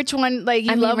 which one like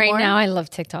you love right more? now I love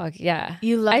TikTok. Yeah.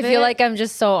 You love it? I feel like I'm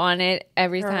just so on it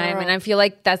every time. And I feel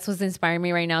like that's what's inspiring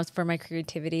me right now for my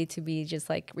creativity to be just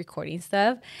like recording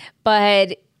stuff.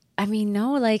 But I mean,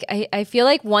 no, like I feel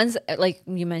like once, like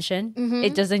you mentioned,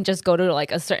 it doesn't just go to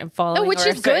like a certain following, which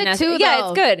is good too. Yeah,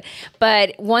 it's good.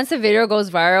 But once a video goes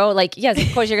viral, like yes,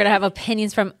 of course you're gonna have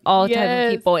opinions from all type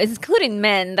of people, including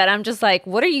men. That I'm just like,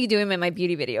 what are you doing in my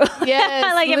beauty video?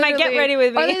 Yes, like in my get ready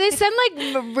with me. Or they send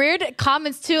like weird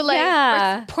comments too, like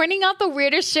or pointing out the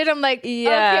weirdest shit. I'm like, okay,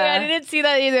 I didn't see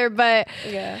that either. But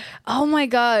oh my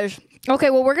gosh.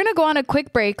 Okay, well we're gonna go on a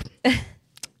quick break.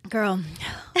 Girl,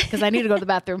 because I need to go to the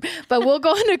bathroom. But we'll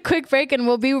go on a quick break and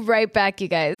we'll be right back, you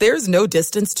guys. There's no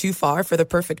distance too far for the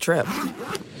perfect trip.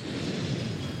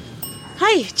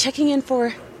 Hi, checking in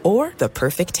for... Or the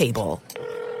perfect table.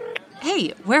 Hey,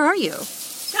 where are you?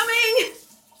 Coming!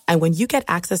 And when you get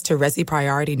access to Resi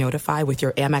Priority Notify with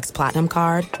your Amex Platinum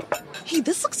card... Hey,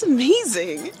 this looks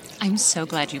amazing. I'm so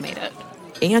glad you made it.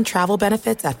 And travel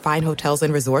benefits at fine hotels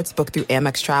and resorts booked through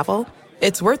Amex Travel,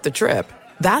 it's worth the trip.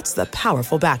 That's the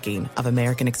powerful backing of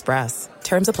American Express.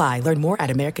 Terms apply. Learn more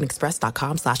at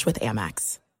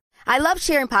americanexpress.com/withAmex. I love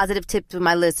sharing positive tips with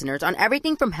my listeners on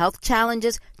everything from health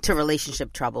challenges to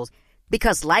relationship troubles.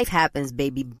 Because life happens,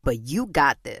 baby, but you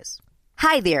got this.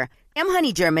 Hi there. I'm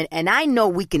Honey German, and I know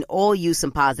we can all use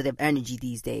some positive energy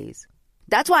these days.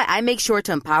 That's why I make sure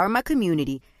to empower my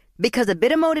community, because a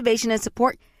bit of motivation and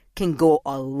support can go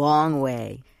a long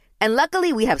way. And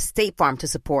luckily, we have State Farm to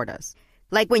support us.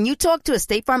 Like when you talk to a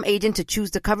State Farm agent to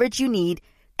choose the coverage you need,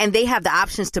 and they have the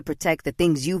options to protect the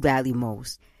things you value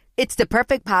most. It's the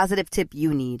perfect positive tip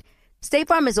you need. State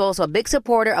Farm is also a big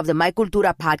supporter of the My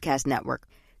Cultura podcast network,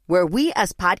 where we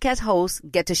as podcast hosts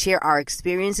get to share our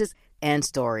experiences and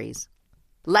stories.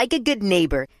 Like a good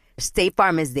neighbor, State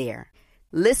Farm is there.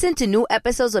 Listen to new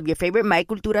episodes of your favorite My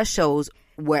Cultura shows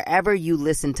wherever you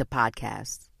listen to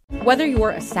podcasts. Whether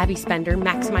you're a savvy spender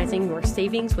maximizing your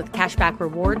savings with cashback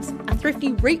rewards, a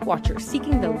thrifty rate watcher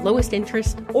seeking the lowest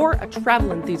interest, or a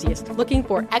travel enthusiast looking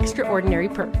for extraordinary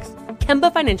perks,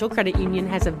 Kemba Financial Credit Union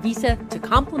has a visa to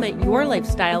complement your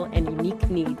lifestyle and unique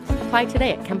needs. Apply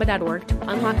today at Kemba.org to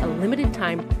unlock a limited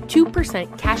time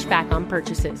 2% cash back on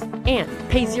purchases and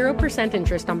pay 0%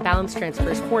 interest on balance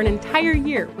transfers for an entire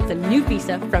year with a new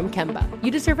visa from Kemba.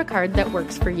 You deserve a card that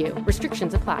works for you.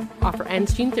 Restrictions apply. Offer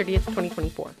ends June 30th,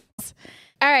 2024.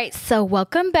 All right, so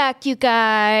welcome back, you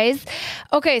guys.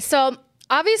 Okay, so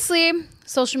obviously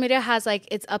social media has like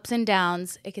its ups and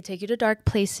downs. It could take you to dark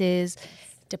places,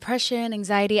 depression,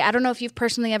 anxiety. I don't know if you've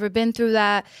personally ever been through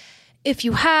that. If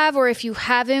you have, or if you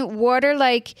haven't, what are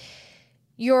like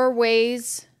your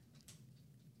ways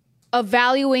of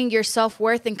valuing your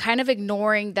self-worth and kind of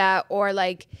ignoring that? Or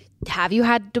like, have you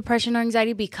had depression or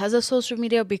anxiety because of social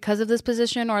media, because of this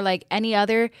position, or like any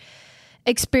other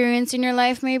experience in your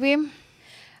life maybe?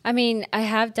 I mean, I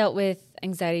have dealt with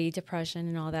anxiety, depression,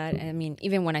 and all that. I mean,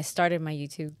 even when I started my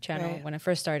YouTube channel, when I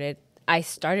first started, I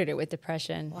started it with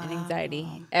depression and anxiety.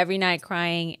 Every night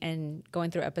crying and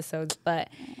going through episodes. But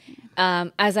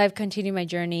as I've continued my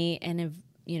journey and have,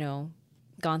 you know,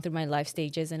 gone through my life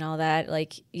stages and all that,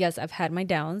 like, yes, I've had my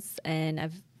downs, and I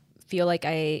feel like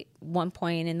one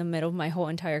point in the middle of my whole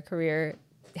entire career,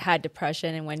 had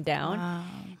depression and went down.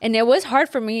 And it was hard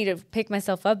for me to pick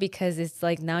myself up, because it's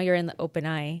like now you're in the open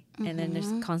eye, and then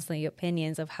there's constantly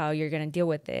opinions of how you're going to deal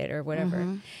with it or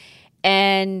whatever.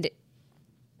 And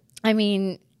I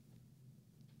mean,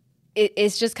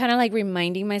 it's just kind of like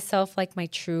reminding myself like my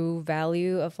true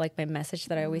value of like my message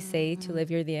that I always say, to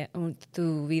live your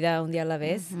tu vida un día a la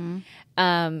vez.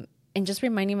 And just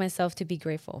reminding myself to be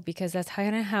grateful, because that's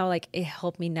kind of how like it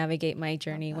helped me navigate my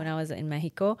journey when I was in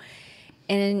Mexico.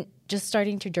 And just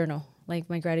starting to journal, like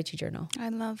my gratitude journal. I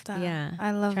love that. Yeah.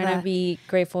 I love Trying that. to be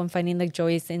grateful and finding the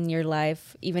joys in your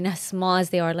life, even as small as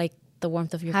they are, like the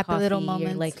warmth of your Happy coffee, little or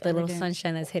moments like the little every day.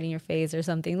 sunshine that's hitting your face or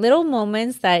something. Little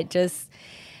moments that just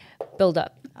build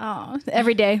up. Oh,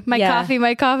 every day. My Yeah. coffee.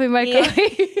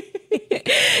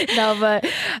 No, but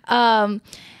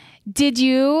did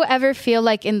you ever feel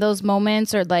like in those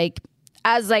moments, or like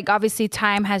as like obviously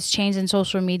time has changed in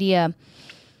social media,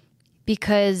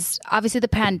 because obviously the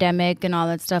pandemic and all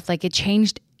that stuff, like it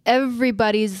changed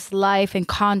everybody's life and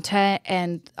content,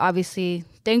 and obviously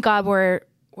thank God we're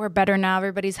better now.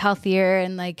 Everybody's healthier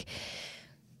and like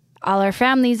all our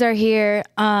families are here.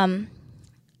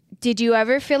 Did you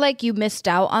ever feel like you missed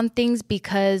out on things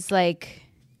because like,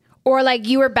 or like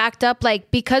you were backed up,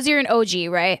 like because you're an OG,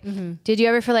 right? Mm-hmm. Did you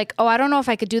ever feel like, oh, I don't know if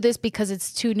I could do this because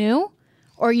it's too new,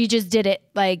 or you just did it?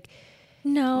 Like,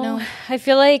 no. I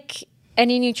feel like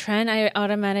any new trend, I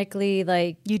automatically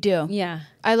like. You do. Yeah.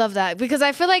 I love that because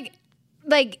I feel like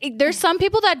there's some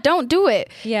people that don't do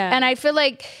it. Yeah. And I feel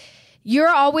like you're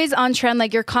always on trend.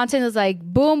 Like your content is like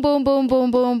boom, boom, boom, boom,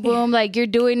 boom, boom. Like you're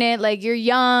doing it. Like you're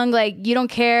young. Like you don't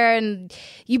care,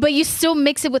 but you still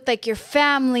mix it with like your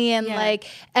family and like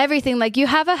everything. Like you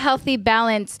have a healthy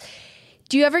balance.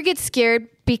 Do you ever get scared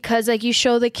because like you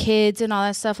show the kids and all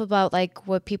that stuff about like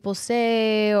what people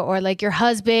say or like your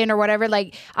husband or whatever?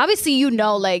 Like obviously you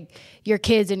know like your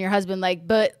kids and your husband, like,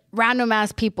 but random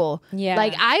ass people. Yeah.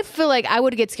 Like I feel like I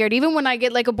would get scared even when I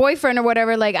get like a boyfriend or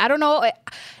whatever. Like I don't know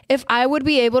if I would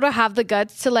be able to have the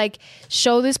guts to like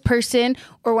show this person,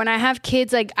 or when I have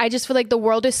kids, like I just feel like the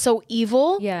world is so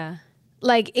evil. Yeah.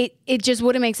 Like it just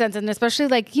wouldn't make sense. And especially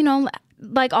like, you know,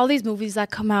 like all these movies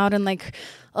that come out and like,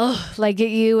 oh, like Get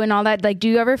You and all that. Like, do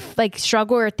you ever like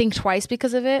struggle or think twice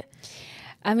because of it?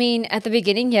 I mean, at the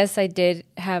beginning, yes, I did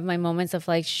have my moments of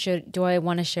like, do I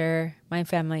want to share my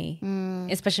family?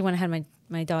 Especially when I had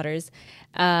my daughters.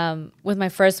 With my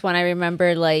first one, I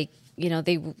remember like, you know,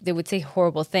 they would say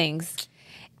horrible things.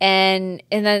 And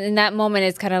then in that moment,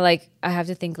 it's kind of like, I have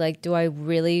to think like, do I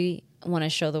really want to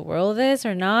show the world this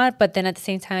or not? But then at the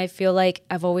same time, I feel like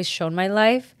I've always shown my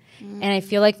life. And I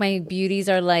feel like my beauties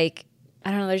are like, I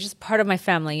don't know, they're just part of my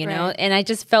family, you know? And I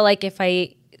just felt like if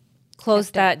I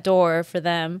closed that door for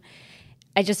them,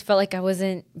 I just felt like I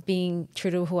wasn't being true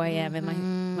to who I am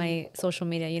in my social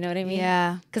media, you know what I mean?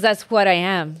 Yeah. Because that's what I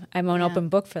am. I'm an open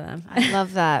book for them. I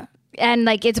love that. And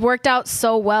like it's worked out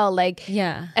so well. Like,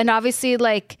 yeah. And obviously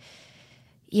like,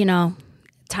 you know,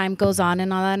 time goes on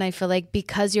and all that, and I feel like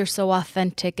because you're so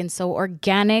authentic and so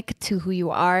organic to who you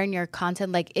are and your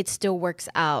content, like it still works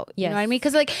out. You know what I mean?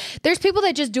 Because like there's people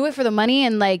that just do it for the money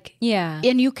and like,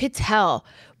 and you could tell,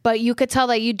 but you could tell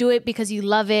that you do it because you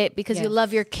love it, because you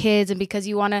love your kids, and because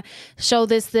you want to show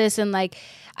this and like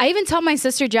I even tell my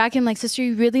sister Jackie, I'm like, sister,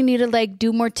 you really need to like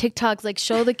do more TikToks, like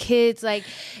show the kids. Like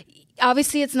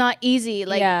obviously it's not easy,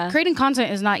 like creating content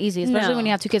is not easy, especially when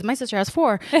you have 2 kids. My sister has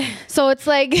 4. So it's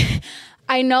like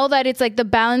I know that it's like the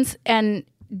balance and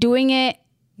doing it,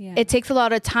 it takes a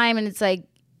lot of time. And it's like,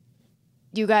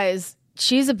 you guys,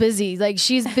 she's busy. Like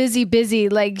she's busy.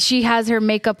 Like she has her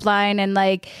makeup line and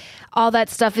like all that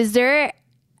stuff. Is there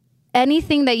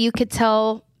anything that you could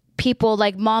tell people,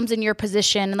 like moms in your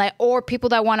position, like, or people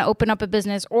that want to open up a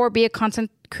business or be a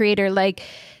content creator, like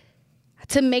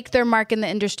to make their mark in the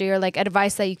industry, or like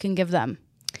advice that you can give them?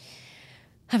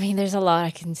 I mean, there's a lot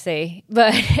I can say,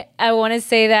 but I want to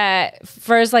say that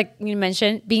first, like you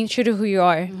mentioned, being true to who you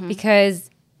are, because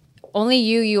only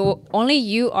you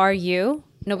are you.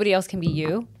 Nobody else can be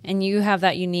you, and you have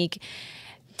that unique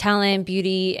talent,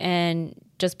 beauty, and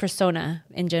just persona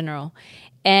in general.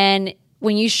 And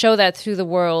when you show that through the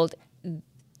world,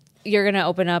 you're going to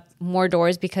open up more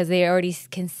doors because they already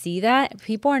can see that.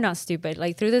 People are not stupid.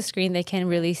 Like through the screen, they can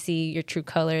really see your true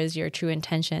colors, your true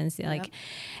intentions. Like,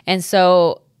 and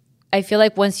so I feel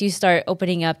like once you start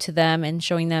opening up to them and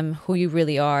showing them who you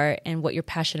really are and what you're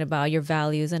passionate about, your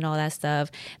values and all that stuff,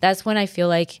 that's when I feel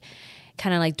like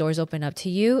kind of like doors open up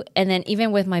to you. And then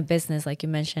even with my business, like you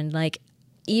mentioned, like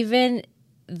even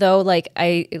though like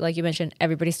you mentioned,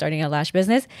 everybody's starting a lash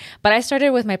business, but I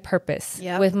started with my purpose,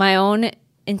 with my own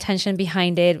intention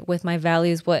behind it, with my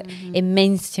values, what it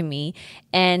means to me,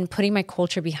 and putting my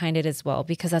culture behind it as well,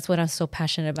 because that's what I'm so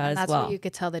passionate about as well. That's what you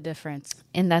could tell the difference.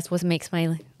 And that's what makes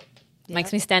me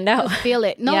stand out. You feel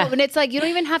it. No, and it's like you don't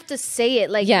even have to say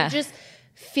it. Like you just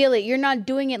feel it. You're not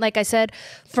doing it, like I said,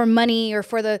 for money or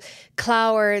for the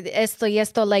clout or the esto y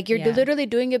esto. Like you're literally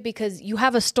doing it because you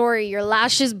have a story. Your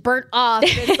lashes burnt off.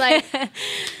 It's like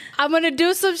I'm going to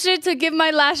do some shit to give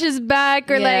my lashes back,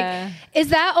 or like, is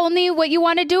that only what you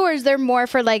want to do, or is there more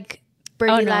for like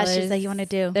birdie lashes that you want to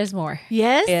do? There's more.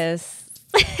 Yes? Yes.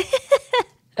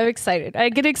 I'm excited. I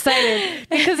get excited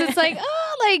because it's like,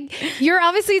 oh, like you're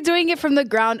obviously doing it from the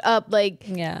ground up. Like,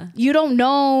 you didn't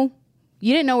know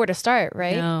where to start,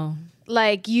 right? No.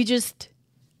 Like you just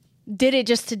did it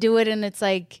just to do it. And it's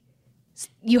like,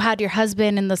 you had your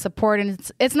husband and the support,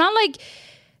 and it's not like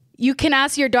you can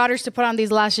ask your daughters to put on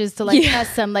these lashes to like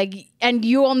test them, like, and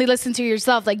you only listen to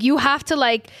yourself. Like you have to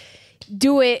like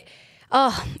do it.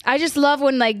 Oh, I just love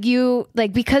when like you,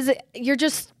 like, because you're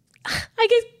just I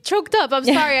get choked up. I'm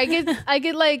sorry. I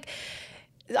get like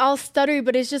all stuttery,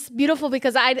 but it's just beautiful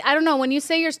because I don't know, when you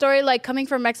say your story, like coming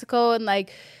from Mexico and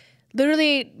like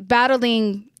literally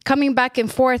battling, coming back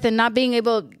and forth and not being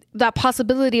able, that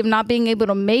possibility of not being able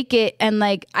to make it. And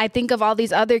like, I think of all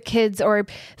these other kids or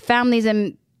families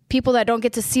and people that don't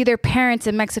get to see their parents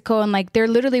in Mexico, and like they're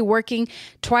literally working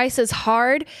twice as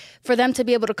hard for them to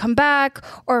be able to come back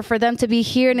or for them to be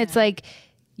here. And it's like,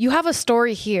 you have a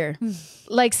story here.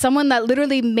 Like someone that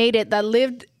literally made it, that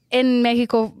lived in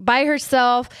Mexico by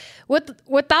herself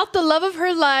without the love of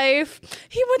her life.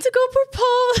 He went to go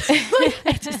propose.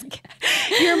 Like,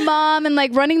 your mom, and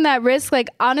like running that risk. Like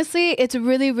honestly, it's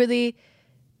really, really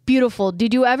beautiful.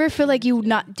 Did you ever feel like you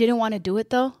didn't want to do it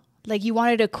though? Like you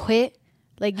wanted to quit?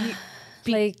 Like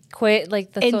you quit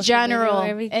like the in general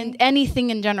and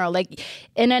anything in general. Like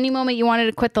in any moment you wanted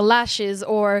to quit the lashes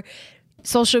or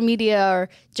social media or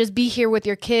just be here with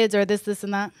your kids or this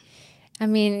and that? I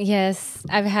mean, yes,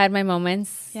 I've had my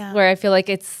moments where I feel like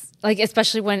it's like,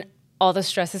 especially when all the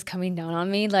stress is coming down on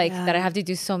me, like that I have to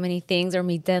do so many things or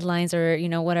meet deadlines or, you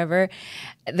know, whatever.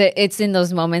 It's in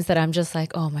those moments that I'm just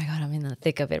like, oh my God, I'm in the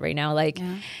thick of it right now. Like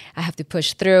I have to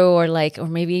push through, or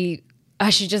maybe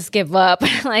I should just give up,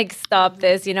 like stop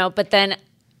this, you know. But then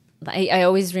I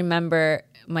always remember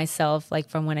myself, like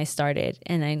from when I started,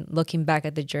 and I'm looking back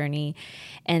at the journey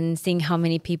and seeing how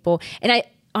many people, and I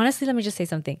honestly, let me just say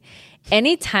something.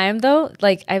 Anytime though,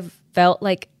 like I've felt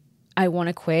like I want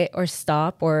to quit or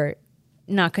stop or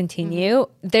not continue,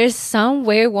 there's some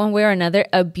way, one way or another,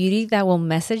 a beauty that will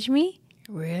message me.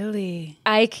 Really?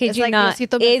 I kid you not.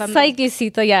 It's like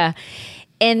Diosito, yeah.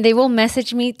 And they will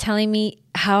message me telling me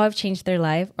how I've changed their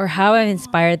life or how I've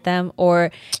inspired them, or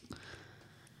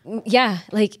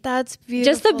like that's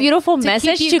beautiful. Just a beautiful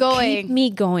message to keep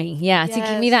me going. Yeah, to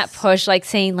give me that push, like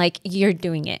saying like, you're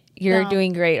doing it. You're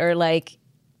doing great, or like,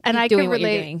 and I can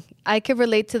relate. I could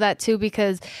relate to that too,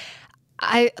 because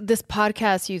this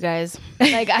podcast, you guys,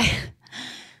 like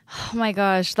oh my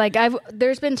gosh, like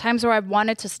there's been times where I've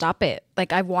wanted to stop it.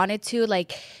 Like I wanted to,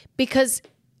 like, because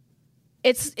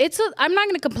I'm not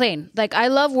going to complain. Like I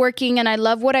love working and I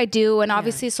love what I do, and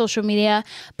obviously social media,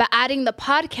 but adding the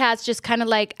podcast just kind of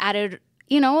like added,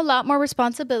 you know, a lot more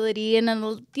responsibility, and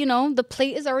then, you know, the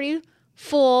plate is already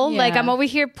full. Like I'm over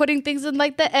here putting things in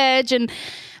like the edge, and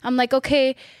I'm like,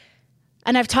 okay.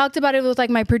 And I've talked about it with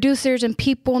like my producers and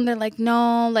people, and they're like,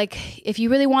 no, like if you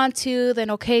really want to, then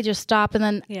okay, just stop. And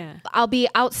then I'll be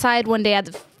outside one day at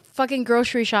the fucking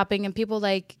grocery shopping, and people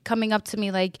like coming up to me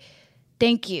like,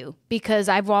 thank you, because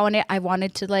I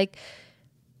wanted to, like,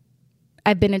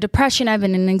 I've been in depression, I've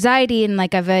been in anxiety, and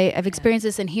like I've experienced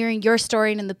this, and hearing your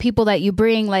story and the people that you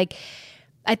bring, like,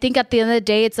 I think at the end of the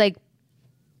day, it's like,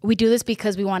 we do this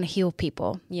because we want to heal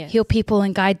people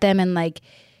and guide them, and like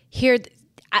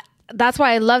that's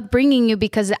why I loved bringing you,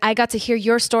 because I got to hear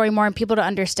your story more and people to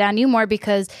understand you more,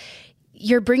 because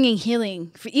you're bringing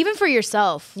healing even for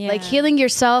yourself, like healing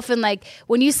yourself. And like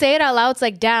when you say it out loud, it's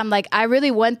like, damn, like I really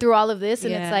went through all of this,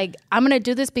 and it's like, I'm going to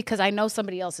do this because I know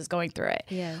somebody else is going through it,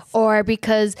 or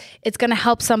because it's going to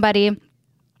help somebody,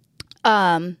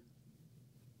 I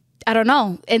don't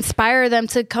know, inspire them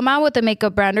to come out with a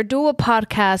makeup brand or do a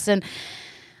podcast. And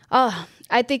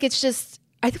I think it's just,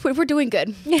 I think we're doing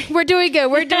good. We're doing good.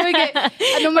 We're doing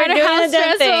it. No matter how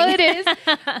stressful it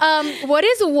is. What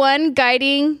is one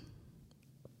guiding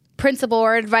principle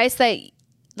or advice that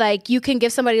like you can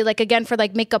give somebody, like, again, for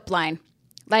like makeup line?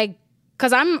 Like,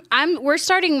 cause we're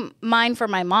starting mine for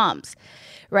my mom's,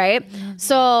 right? Mm-hmm.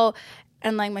 So,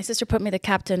 and like my sister put me the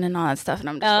captain and all that stuff, and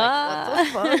I'm just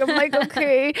like, what the fuck? I'm like,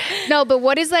 okay. No, but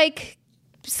what is like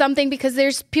something, because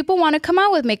there's people want to come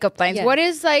out with makeup lines. What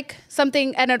is like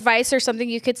something, an advice or something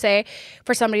you could say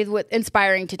for somebody with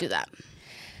inspiring to do that?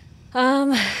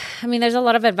 I mean, there's a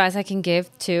lot of advice I can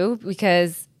give too,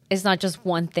 because it's not just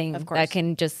one thing that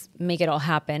can just make it all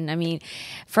happen. I mean,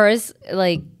 first,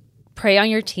 like, pray on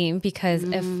your team, because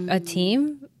if a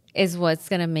team is what's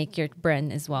going to make your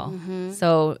brand as well. Mm-hmm.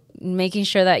 So making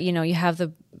sure that, you know, you have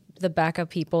the backup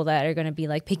people that are going to be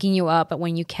like picking you up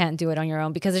when you can't do it on your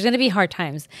own, because there's going to be hard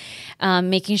times.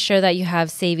 Making sure that you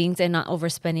have savings and not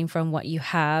overspending from what you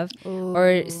have. Ooh.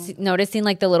 Or noticing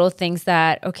like the little things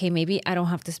that, okay, maybe I don't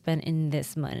have to spend in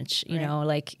this much, you know,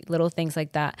 like little things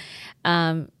like that.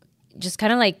 Just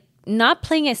kind of like not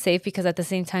playing it safe, because at the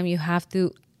same time you have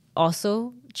to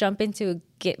also jump into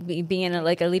being in a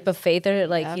leap of faith, or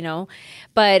like, you know,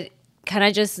 but kind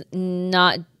of just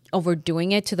not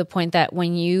overdoing it to the point that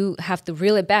when you have to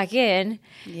reel it back in,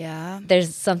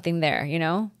 there's something there, you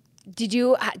know? Did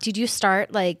you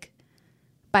start like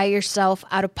by yourself,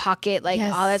 out of pocket, like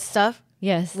all that stuff?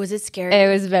 Yes. Was it scary? It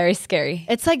was very scary.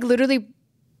 It's like literally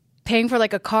paying for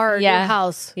like a car or your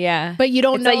house. Yeah. But you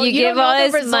don't know. Like you give don't all know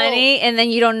the this result. money and then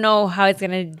you don't know how it's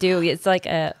going to do. It's like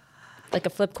a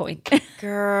flip coin.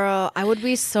 Girl, I would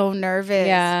be so nervous.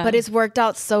 Yeah. But it's worked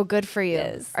out so good for you.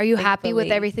 Yes, Are you happy with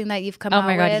thankfully. everything that you've come out Oh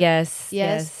with? my God,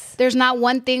 yes. There's not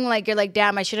one thing like you're like,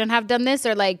 damn, I shouldn't have done this,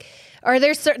 or like, are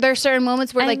there certain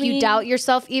moments where like you doubt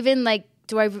yourself even, like,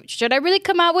 should I really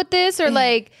come out with this, or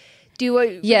like do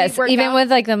I Yes, really even work out? with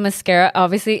like the mascara,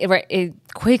 obviously it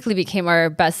quickly became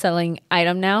our best-selling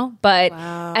item now. But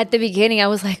at the beginning, I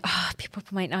was like, people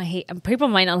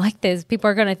might not like this. People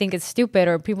are gonna think it's stupid,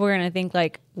 or people are gonna think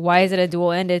like, why is it a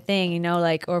dual-ended thing? You know,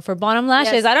 like, or for bottom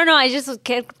lashes. Yes. I don't know. I just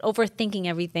kept overthinking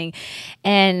everything,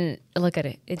 and look at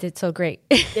it. It did so great.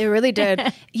 It really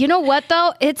did. You know what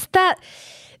though? It's that.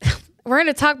 We're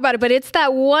going to talk about it, but it's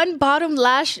that one bottom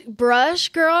lash brush,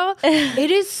 girl.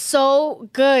 It is so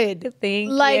good.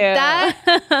 Thank like you. that,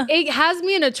 it has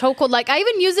me in a chokehold. Like I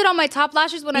even use it on my top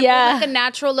lashes when I want like a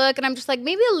natural look, and I'm just like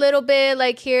maybe a little bit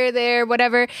like here, there,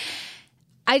 whatever.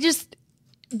 Did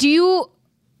you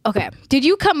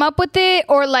come up with it,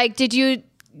 or like did you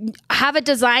have a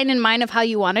design in mind of how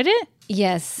you wanted it?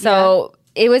 Yes. So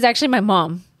it was actually my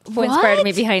mom who inspired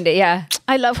me behind it. Yeah.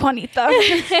 I love Juanita.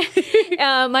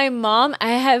 My mom,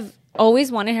 I have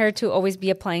always wanted her to always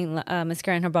be applying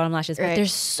mascara in her bottom lashes, but they're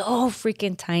so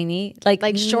freaking tiny.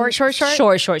 Like short.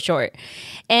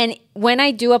 And when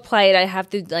I do apply it, I have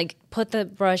to like put the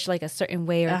brush like a certain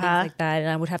way or things like that. And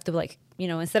I would have to like, you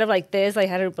know, instead of like this, I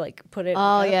had to like put it. Oh,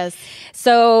 up. yes.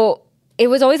 So it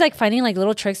was always like finding like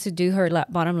little tricks to do her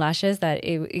bottom lashes that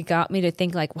it got me to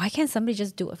think like, why can't somebody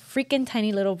just do a freaking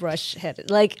tiny little brush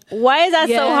head? Like, why is that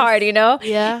so hard, you know?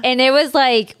 Yeah. And it was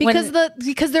like because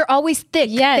they're always thick.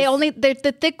 Yes. They're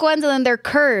the thick ones, and then they're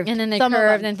curved. And then they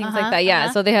curved and things like that. Yeah.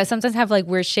 So they sometimes have like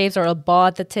weird shapes or a ball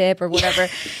at the tip or whatever.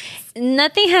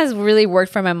 Nothing has really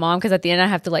worked for my mom because at the end I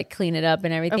have to like clean it up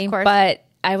and everything. Of course. But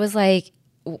I was like,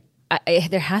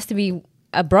 there has to be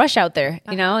a brush out there,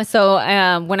 you know? So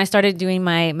when I started doing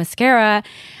my mascara,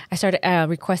 I started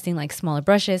requesting like smaller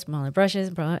brushes,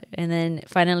 and then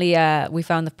finally we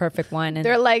found the perfect one. And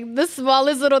they're like the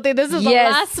smallest little thing. This is the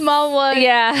last small one.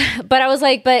 Yeah, but I was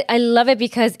like, but I love it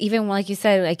because even like you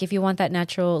said, like if you want that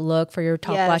natural look for your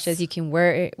top lashes, you can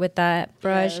wear it with that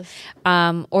brush.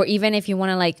 Or even if you want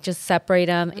to like just separate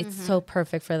them, it's so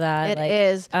perfect for that. It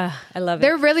is. I love it.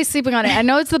 They're really sleeping on it. I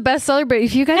know it's the best seller, but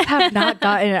if you guys have not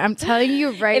gotten it, I'm telling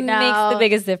you right now, it makes the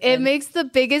biggest difference. It makes the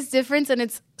biggest difference, and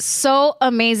it's so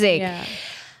amazing. Yeah.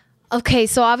 Okay,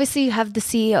 so obviously you have the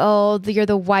CEO, you're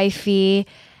the wifey.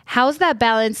 How's that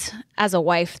balance as a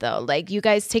wife though? Like you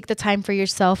guys take the time for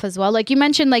yourself as well. Like you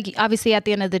mentioned, like obviously at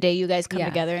the end of the day you guys come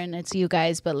together and it's you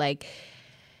guys, but like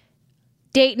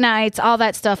date nights, all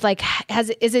that stuff, like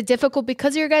is it difficult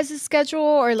because of your guys' schedule,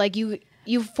 or like you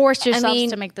forced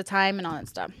yourselves to make the time and all that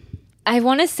stuff? I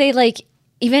want to say like,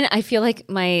 even I feel like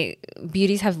my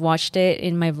beauties have watched it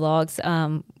in my vlogs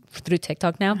through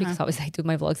TikTok now, because obviously I do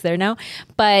my vlogs there now.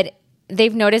 But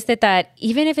they've noticed it that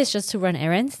even if it's just to run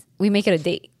errands, we make it a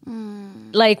date.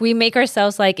 Like we make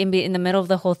ourselves like in the middle of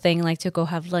the whole thing, like to go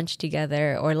have lunch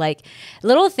together or like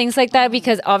little things like that.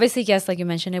 Because obviously, yes, like you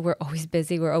mentioned it, we're always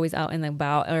busy. We're always out and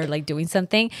about or like doing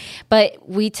something. But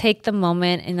we take the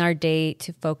moment in our day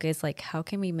to focus, like how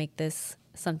can we make this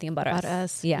something about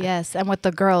us? Yeah. Yes. And with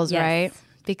the girls, right?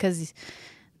 Because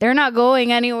they're not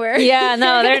going anywhere. Yeah,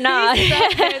 no, they're not.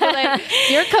 They're like,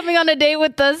 you're coming on a date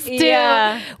with us too.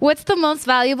 Yeah. What's the most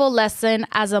valuable lesson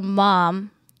as a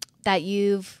mom that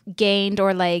you've gained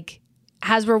or like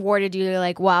has rewarded you?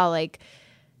 Like, wow, like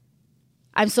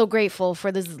I'm so grateful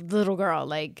for this little girl.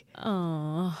 Like,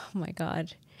 oh my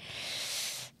God.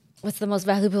 What's the most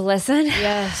valuable lesson?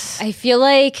 Yes. I feel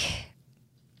like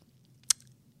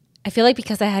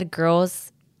because I had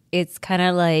girls, it's kind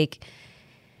of like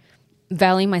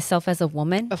valuing myself as a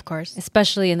woman, of course,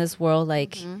 especially in this world,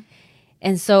 like,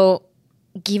 and so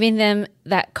giving them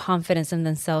that confidence in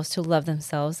themselves to love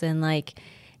themselves, and like,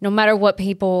 no matter what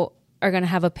people are gonna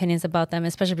have opinions about them,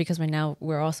 especially because right now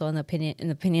we're also in the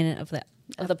opinion of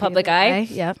the public eye.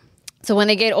 Yep. So when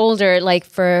they get older, like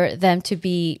for them to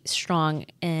be strong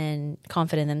and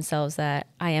confident in themselves that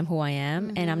I am who I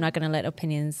am, and I'm not gonna let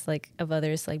opinions like of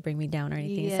others like bring me down or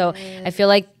anything. Yes. So I feel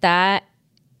like that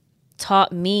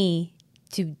taught me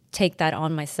to take that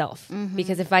on myself,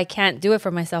 because if I can't do it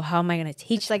for myself, how am I going to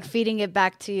teach? It's like feeding it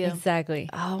back to you. Exactly.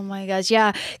 Oh my gosh,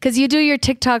 yeah. Because you do your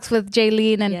TikToks with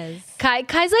Jaylene and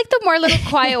Kai's like the more little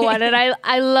quiet one, and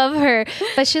I love her.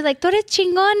 But she's like, "Tú eres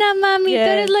chingona, mami."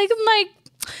 Yes. Like, I'm like,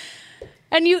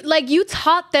 and you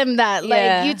taught them that,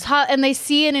 like you taught, and they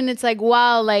see it, and it's like,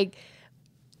 wow, like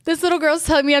this little girl's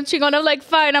telling me I'm chingona. I'm like,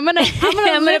 fine, I'm gonna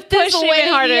lift this push weight.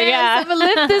 even harder. Yes, Yeah. I'm gonna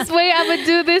lift this weight. I'm gonna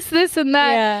do this, and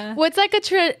that. Yeah. What's like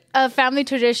a family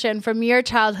tradition from your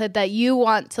childhood that you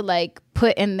want to like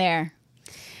put in there?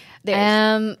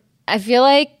 I feel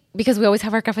like because we always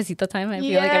have our cafecito time. I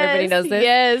feel like everybody knows this.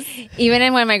 Yes.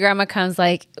 Even when my grandma comes,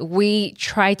 like we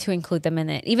try to include them in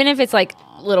it, even if it's like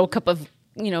a little cup of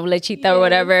lechita or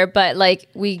whatever. But like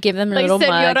we give them a little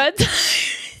mug.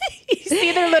 You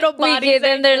see their little bodies. We give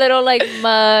them their little like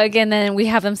mug, and then we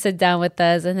have them sit down with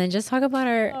us, and then just talk about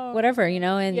our whatever,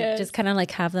 and just kind of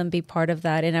like have them be part of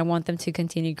that. And I want them to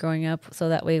continue growing up, so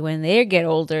that way when they get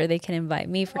older, they can invite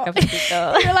me for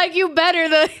cafecito. You're like, you better.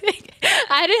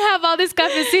 I didn't have all this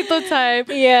cafecito time.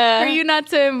 Yeah, for you not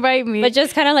to invite me. But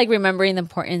just kind of like remembering the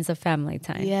importance of family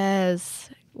time. Yes.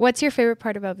 What's your favorite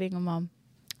part about being a mom?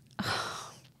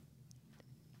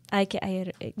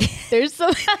 There's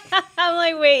so I'm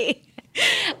like, wait,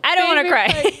 I don't want to cry.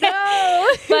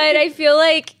 No. But I feel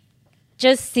like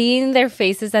just seeing their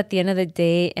faces at the end of the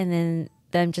day, and then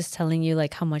them just telling you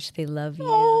like how much they love you.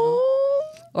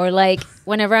 Or like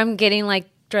whenever I'm getting like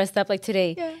dressed up, like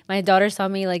today, my daughter saw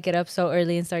me like get up so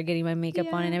early and start getting my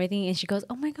makeup on and everything, and she goes,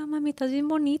 "Oh my god, mami, estás bien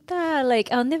bonita, like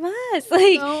 ¿a dónde vas?"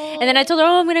 Like, and then I told her,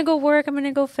 "Oh, I'm gonna go work, I'm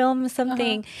gonna go film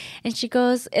something," and she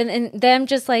goes, and them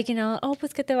just like, "Oh,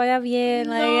 pues que te vaya bien,"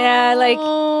 like, yeah, like,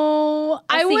 I'll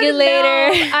see you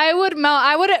later. I would melt.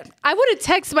 I would have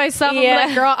texted myself. I'm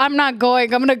like, girl, I'm not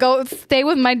going. I'm gonna go stay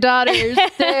with my daughters.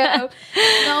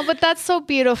 No, but that's so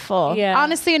beautiful. Yeah.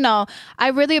 Honestly, no,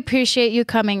 I really appreciate you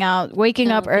coming out, waking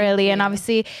up early, and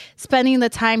obviously spending the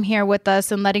time here with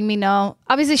us and letting me know,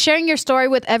 obviously sharing your story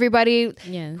with everybody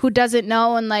who doesn't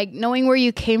know, and like knowing where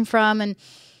you came from, and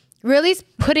really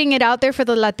putting it out there for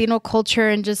the Latino culture,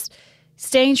 and just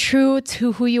staying true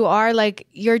to who you are. Like,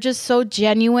 you're just so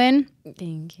genuine.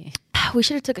 Thank you. We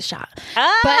should have took a shot.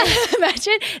 But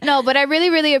imagine. No, but I really,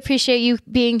 really appreciate you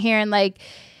being here, and like,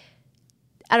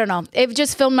 I don't know, it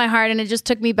just filled my heart, and it just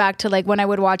took me back to like when I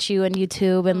would watch you on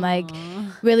YouTube and like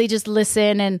really just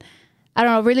listen, and I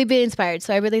don't know, really be inspired.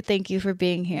 So I really thank you for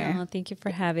being here. Oh, thank you for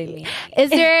having me.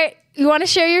 You want to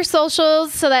share your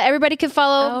socials so that everybody can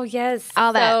follow? Oh, yes.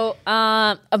 All that. So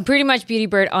I'm pretty much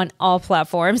BeautyyBird on all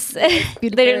platforms.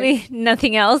 Literally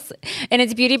nothing else. And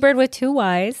it's BeautyyBird with 2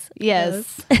 Ys.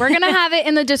 Yes. We're going to have it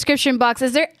in the description box.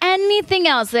 Is there anything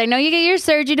else? I know you get your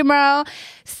surgery tomorrow.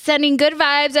 Sending good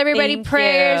vibes, everybody.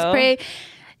 Prayers. Pray.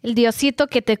 El Diosito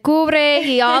que te cubre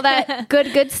y all that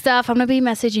good stuff. I'm going to be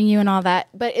messaging you and all that.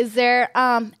 But is there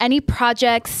any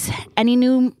projects, any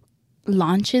new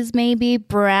launches, maybe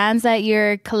brands that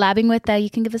you're collabing with that you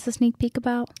can give us a sneak peek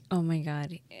about? Oh my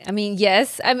god, I mean,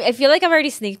 yes. I feel like I've already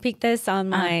sneak peeked this on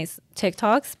my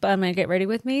TikToks, but I'm gonna get ready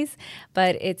with me.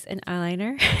 But it's an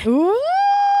eyeliner. Ooh,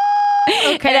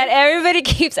 okay. That everybody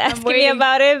keeps asking me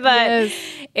about it, but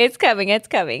it's coming.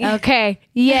 Okay,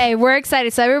 yay, we're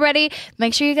excited. So everybody,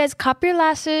 make sure you guys cop your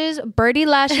lashes. Birdie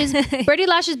Lashes. Birdie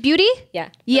Lashes Beauty. Yeah.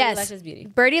 Yes. Lashes Beauty.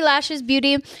 Birdie Lashes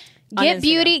Beauty. Get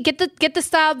beauty, get the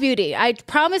style beauty. I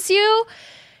promise you,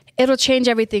 it'll change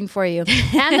everything for you.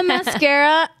 And the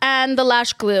mascara and the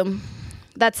lash glue.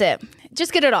 That's it.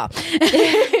 Just get it all.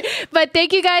 But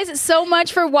thank you guys so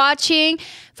much for watching.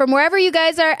 From wherever you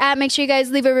guys are at, make sure you guys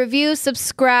leave a review,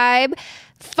 subscribe,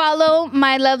 follow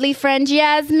my lovely friend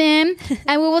Yasmín,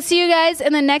 and we will see you guys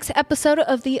in the next episode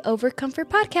of the Overcomfort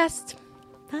Podcast.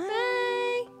 Bye.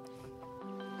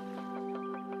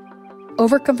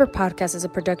 Overcomfort Podcast is a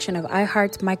production of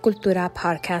iHeart's My Cultura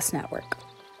Podcast Network.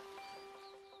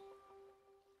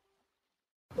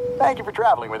 Thank you for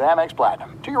traveling with Amex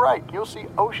Platinum. To your right, you'll see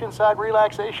oceanside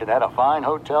relaxation at a fine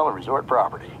hotel and resort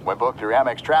property. When booked through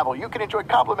Amex Travel, you can enjoy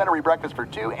complimentary breakfast for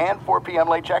 2 and 4 p.m.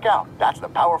 late checkout. That's the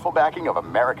powerful backing of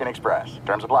American Express.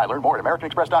 Terms apply. Learn more at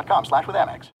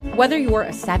americanexpress.com/withAmex. Whether you're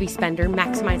a savvy spender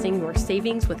maximizing your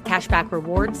savings with cashback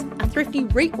rewards, a thrifty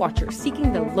rate watcher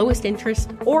seeking the lowest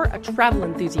interest, or a travel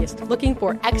enthusiast looking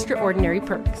for extraordinary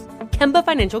perks, Kemba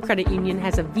Financial Credit Union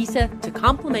has a visa to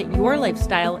complement your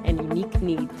lifestyle and unique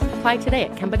needs. Apply today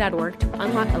at Kemba.org to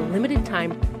unlock a limited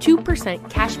time 2%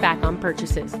 cash back on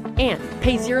purchases and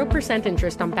pay 0%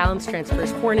 interest on balance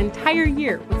transfers for an entire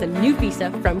year with a new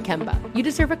visa from Kemba. You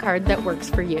deserve a card that works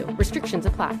for you. Restrictions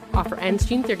apply. Offer ends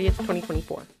June 30th,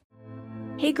 2024.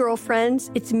 Hey girlfriends,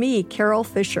 it's me, Carol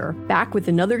Fisher, back with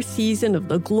another season of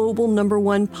the global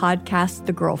 #1 podcast,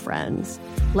 The Girlfriends.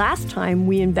 Last time,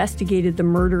 we investigated the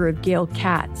murder of Gail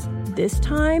Katz. This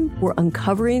time, we're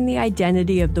uncovering the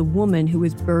identity of the woman who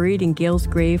was buried in Gail's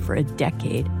grave for a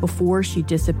decade before she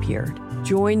disappeared.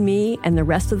 Join me and the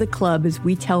rest of the club as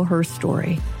we tell her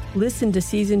story. Listen to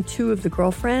Season 2 of The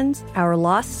Girlfriends, Our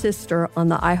Lost Sister on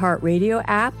the iHeartRadio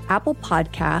app, Apple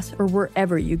Podcasts, or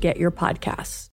wherever you get your podcasts.